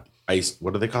like ice.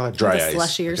 What do they call it? Dry Like a ice.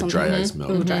 slushy or Like a something. dry ice milk.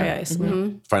 Ooh, dry ice.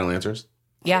 Final answers?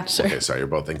 Yeah. Sure. Okay, sorry, you're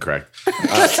both incorrect.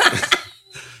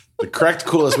 The correct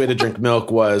coolest way to drink milk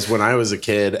was when I was a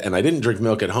kid and I didn't drink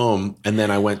milk at home. And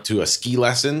then I went to a ski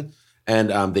lesson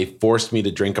and they forced me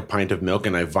to drink a pint of milk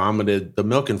and I vomited the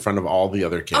milk in front of all the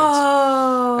other kids.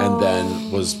 Oh. And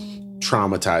then was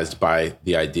traumatized by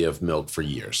the idea of milk for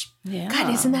years. Yeah.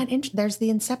 God, isn't that interesting? There's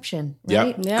the inception, Yep,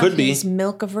 right? Yeah. could be. His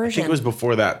milk I aversion. think it was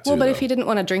before that too. Well, but though. if you didn't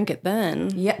want to drink it then.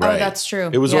 Yeah. Right. Oh, that's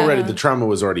true. It was Yeah. already, the trauma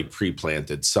was already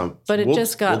pre-planted. But it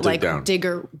just got dig like down.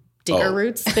 digger Oh,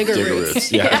 roots. Bigger digger roots.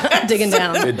 roots, yeah. Digging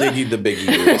down. The diggy, the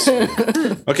biggie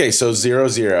roots. Okay, so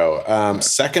 0-0.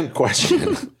 Second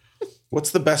question. What's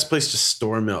the best place to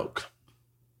store milk?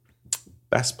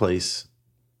 Best place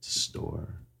to store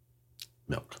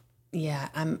milk. Yeah,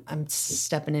 I'm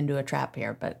stepping into a trap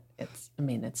here, but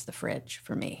it's the fridge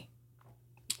for me.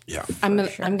 Yeah. I'm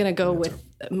gonna go with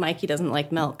Mikey doesn't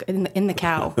like milk in the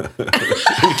cow. Keep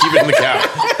it in the cow.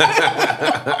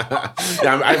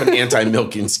 Yeah, I have an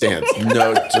anti-milking stance.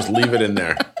 No, just leave it in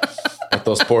there. Let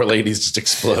those poor ladies just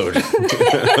explode.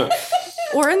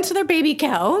 Or into their baby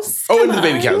cows. Oh, into the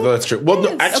baby cow. No, that's true. Well,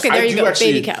 no, actually, Okay, there I you do go.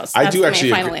 actually, Baby cows. I That's do my actually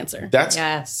final agree. answer. That's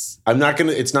Yes. I'm not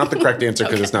gonna. It's not the correct answer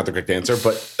because it's not the correct answer,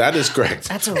 but that is correct.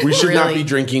 That's a we should not really- be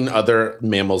drinking other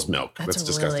mammals' milk. That's That's a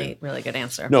disgusting. really, really good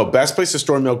answer. No, best place to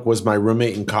store milk was my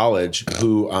roommate in college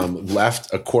who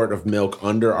left a quart of milk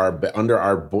under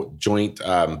our joint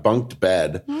bunked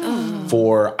bed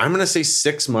for I'm going to say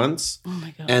 6 months. Oh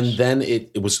my gosh. And then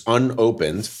it was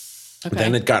unopened. Okay.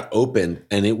 Then it got opened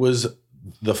and it was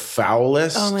the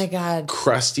foulest, Oh my God.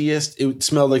 crustiest. It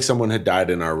smelled like someone had died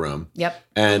in our room. Yep.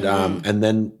 And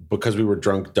then because we were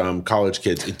drunk, dumb college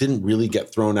kids, it didn't really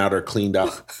get thrown out or cleaned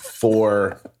up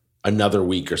for another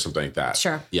week or something like that.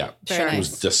 Sure. Yeah. Very It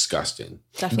was nice. disgusting.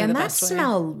 Definitely And the that best way.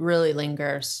 smell really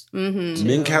lingers.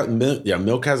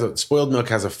 Spoiled milk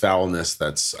has a foulness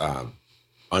that's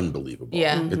unbelievable.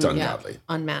 Yeah. It's Yeah. ungodly,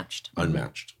 Unmatched.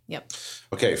 unmatched. Yep.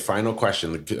 Okay, final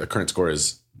question. The current score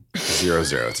is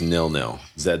 0-0. It's 0-0.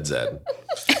 ZZ.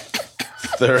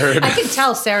 Third. I can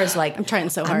tell Sarah's like, I'm trying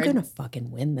so I'm hard. going to fucking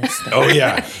win this thing. Oh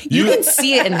yeah, You can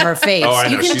see it in her face. Oh, I know.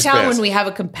 You can She's tell pissed. when we have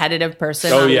a competitive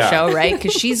person Oh, on yeah. the show, right?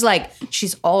 Because she's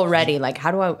already like,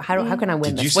 how can I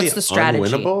win Did you this? say What's the strategy?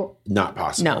 unwinnable? Not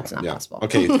possible. No, it's not possible.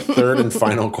 Okay, third and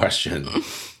final question.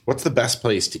 What's the best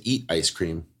place to eat ice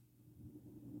cream?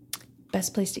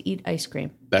 Best place to eat ice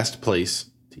cream. Best place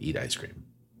to eat ice cream.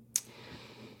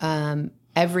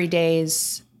 Every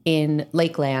day's in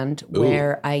Lakeland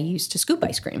where I used to scoop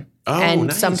ice cream. Oh, and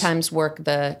nice. sometimes work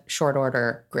the short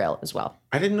order grill as well.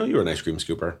 I didn't know you were an ice cream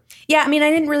scooper. Yeah, I mean,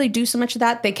 I didn't really do so much of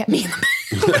that. They kept me in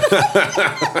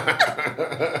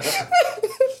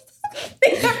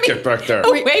Get back there.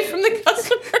 away from the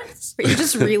customers. Are you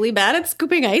just really bad at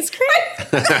scooping ice cream?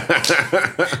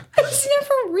 I was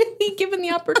never really given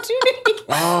the opportunity.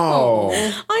 Oh,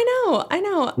 I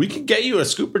know. we could get you a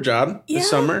scooper job Yeah. this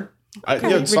summer. Salt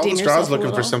and Redeem Straw's yourself a looking for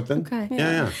little. something. Okay.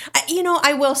 Yeah.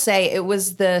 I will say it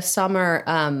was the summer.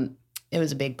 It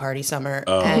was a big party summer,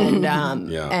 Oh. and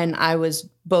Yeah. and I was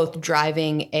both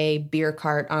driving a beer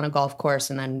cart on a golf course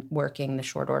and then working the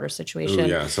short order situation. Ooh,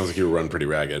 yeah. Sounds like you were run pretty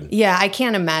ragged. Yeah, I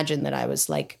can't imagine that I was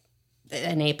like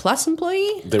an A+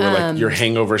 employee. They were like your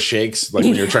hangover shakes, like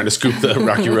when you're trying to scoop the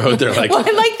rocky road. They're like, Well,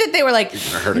 I like that they were like,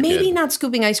 hurt a maybe kid. not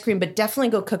scooping ice cream, but definitely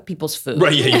go cook people's food.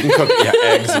 right, yeah, you can cook,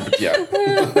 eggs, yeah.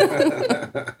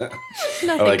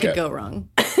 Nothing like could it. go wrong.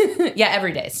 Yeah,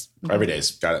 every day's. Every day's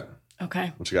got it.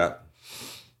 Okay. What you got?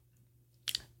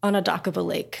 On a dock of a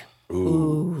lake.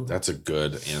 Ooh, that's a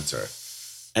good answer.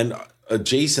 And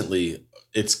adjacently,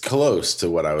 it's close to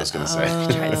what I was going to say.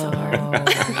 Tried so hard.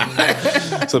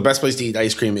 So the best place to eat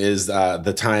ice cream is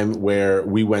the time where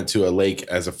we went to a lake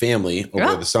as a family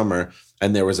over the summer,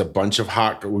 and there was a bunch of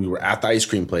we were at the ice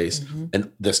cream place, and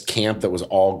this camp that was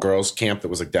all girls camp that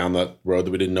was like down the road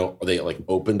that we didn't know, they like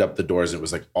opened up the doors, and it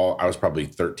was like I was probably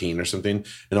 13 or something,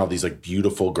 and all these like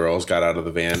beautiful girls got out of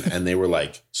the van, and they were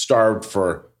like starved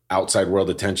for outside world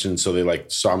attention. So they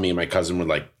like saw me and my cousin were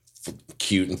like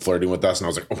cute and flirting with us, and I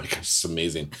was like, oh my gosh, this is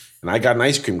amazing. And I got an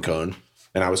ice cream cone,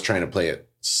 and I was trying to play it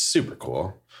super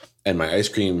cool, and my ice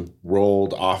cream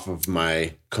rolled off of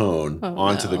my cone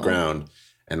onto the ground,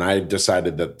 and I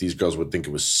decided that these girls would think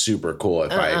it was super cool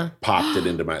if I popped it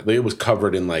into it was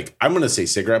covered in like, I'm gonna say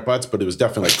cigarette butts, but it was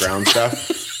definitely like ground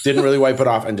stuff. Didn't really wipe it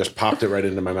off and just popped it right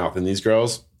into my mouth, and these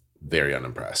girls, very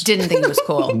unimpressed. Didn't think it was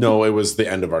cool. No, it was the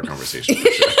end of our conversation for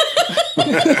sure.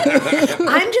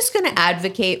 I'm just going to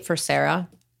advocate for Sarah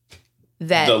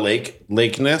that the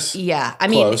lakeness. Yeah. I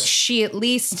mean, close. she at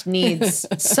least needs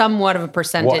somewhat of a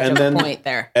percentage of a point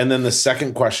there. And then the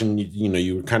second question,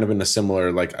 you were kind of in a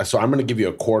similar, like, so I'm going to give you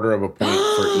a quarter of a point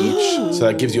for each. So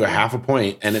that gives you a half a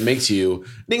point, and it makes you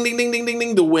ding, ding, ding, ding, ding,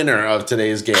 ding, the winner of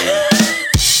today's game.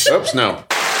 Oops, no.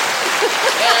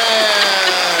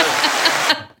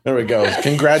 There we go.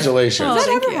 Congratulations. Has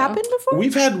that ever happened before?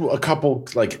 We've had a couple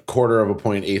like quarter of a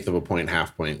point, eighth of a point,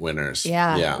 half point winners.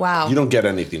 Yeah. Wow. You don't get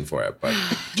anything for it, but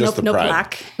just the pride. No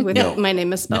plaque with my name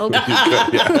misspelled. I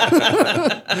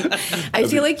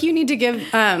feel like you need to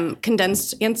give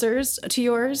condensed answers to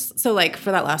yours. So like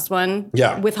for that last one,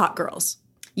 with hot girls.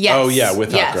 Yes. Oh yeah,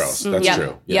 with hot girls. That's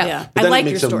true. Yeah. But then I like it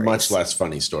makes your a stories. much less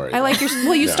funny story. I like your.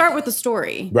 Well, you start with the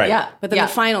story, right? Yeah. But then the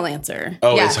final answer.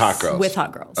 Oh, it's hot girls with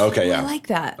hot girls. Okay, yeah. I like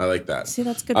that. I like that. See,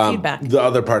 that's good feedback. The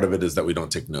other part of it is that we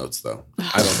don't take notes, though.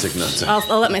 I don't take notes.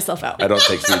 I'll let myself out. I don't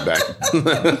take feedback.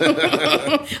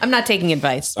 I'm not taking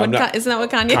advice. Isn't that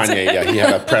what Kanye said? Yeah. He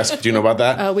had a press. Do you know about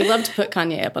that? We love to put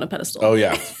Kanye up on a pedestal. Oh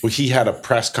yeah. Well, he had a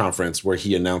press conference where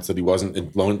he announced that he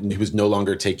was no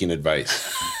longer taking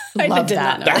advice. I did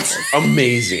not know. That's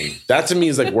amazing. That to me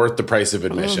is like worth the price of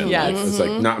admission. Yeah. Like, it's like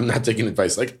I'm not taking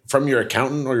advice like from your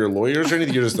accountant or your lawyers or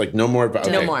anything. You're just like no more.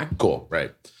 Okay, no more. Cool.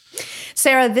 Right.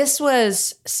 Sarah, this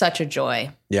was such a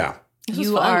joy. Yeah.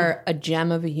 You are a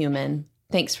gem of a human.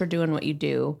 Thanks for doing what you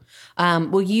do.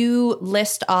 Will you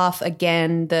list off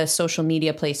again the social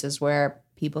media places where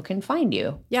people can find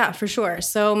you? Yeah, for sure.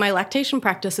 So my lactation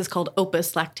practice is called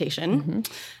Opus Lactation.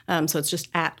 So it's just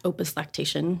at Opus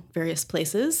Lactation, various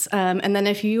places. And then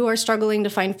if you are struggling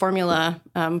to find formula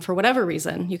for whatever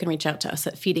reason, you can reach out to us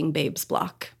at Feeding Babes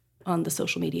Block on the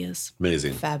social medias.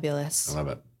 Amazing. Fabulous. I love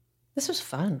it. This was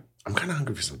fun. I'm kind of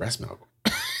hungry for some breast milk.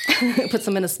 Put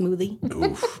some in a smoothie.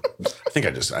 Oof. I think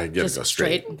I gotta go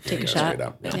straight. Take a shot. Straight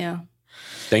up. Yeah.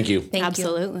 Thank you.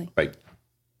 Absolutely. Bye.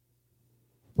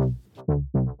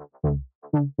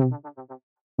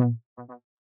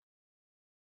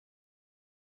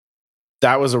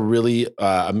 That was a really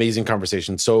amazing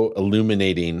conversation. So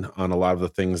illuminating on a lot of the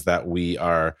things that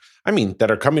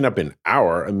that are coming up in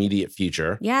our immediate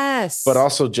future. Yes. But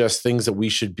also just things that we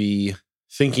should be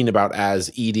thinking about as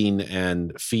eating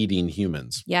and feeding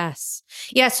humans. Yes.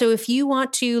 Yeah. So if you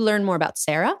want to learn more about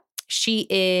Sarah, she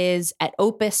is at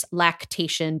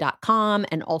opuslactation.com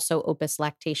and also Opus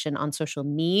Lactation on social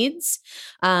medias.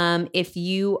 If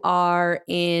you are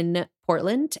in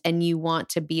Portland and you want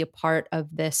to be a part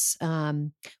of this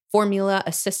formula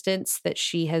assistance that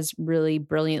she has really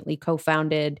brilliantly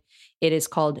co-founded, it is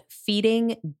called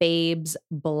Feeding Babes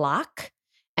Block.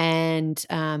 And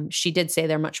she did say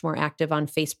they're much more active on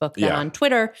Facebook than on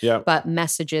Twitter, but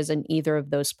messages in either of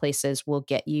those places will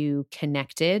get you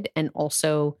connected. And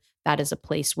also that is a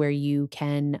place where you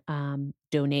can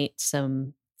donate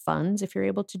some funds if you're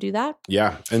able to do that.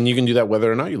 Yeah. And you can do that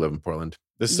whether or not you live in Portland.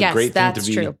 This is a great thing to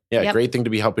be. True. Yeah, great thing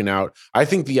to be helping out. I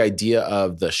think the idea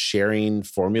of the sharing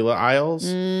formula aisles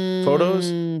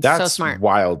photos, that's so smart.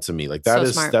 Wild to me. Like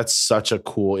that's such a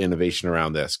cool innovation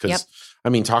around this. Because I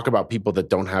mean, talk about people that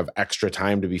don't have extra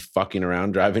time to be fucking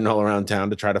around, driving all around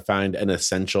town to try to find an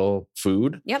essential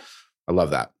food. Yep. I love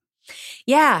that.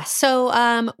 Yeah.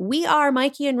 So we are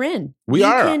Mikey and Rin.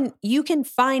 You can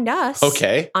find us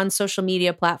on social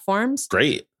media platforms.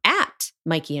 Great. At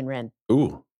Mikey and Rin.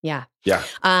 Ooh. Yeah. Yeah.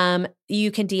 You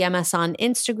can DM us on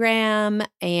Instagram,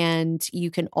 and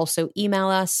you can also email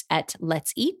us at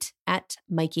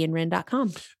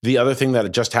letseat@mikeyandrin.com. The other thing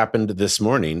that just happened this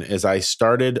morning is I'm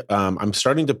starting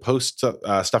to post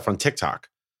stuff on TikTok.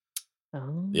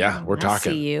 Oh, yeah, we're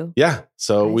talking. I see you. Yeah.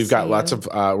 So we've got lots of,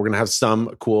 we're going to have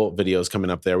some cool videos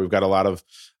coming up there. We've got a lot of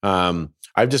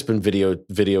I've just been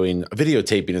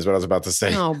videotaping is what I was about to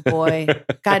say. Oh boy.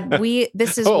 God,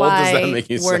 this is why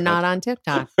we're not on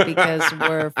TikTok, because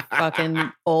we're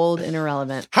fucking old and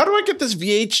irrelevant. How do I get this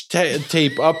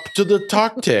tape up to the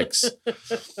talk ticks?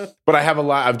 But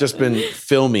I've just been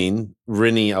filming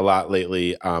Rinny a lot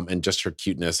lately, and just her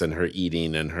cuteness and her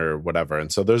eating and her whatever. And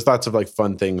so there's lots of like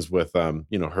fun things with,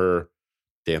 her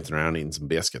dancing around, eating some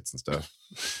biscuits and stuff.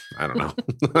 I don't know.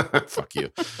 Fuck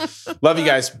you. Love you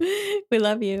guys. We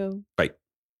love you. Bye.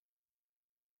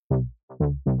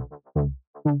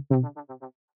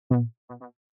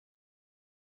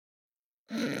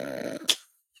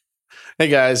 Hey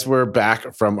guys, we're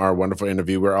back from our wonderful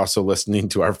interview. We're also listening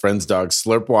to our friend's dog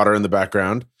slurp water in the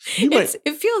background.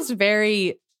 It feels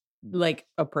very like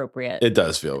appropriate. It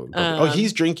does feel appropriate.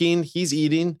 He's drinking, he's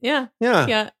eating. Yeah.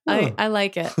 Oh. I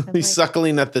like it. He's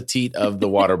suckling at the teat of the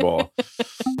water bowl.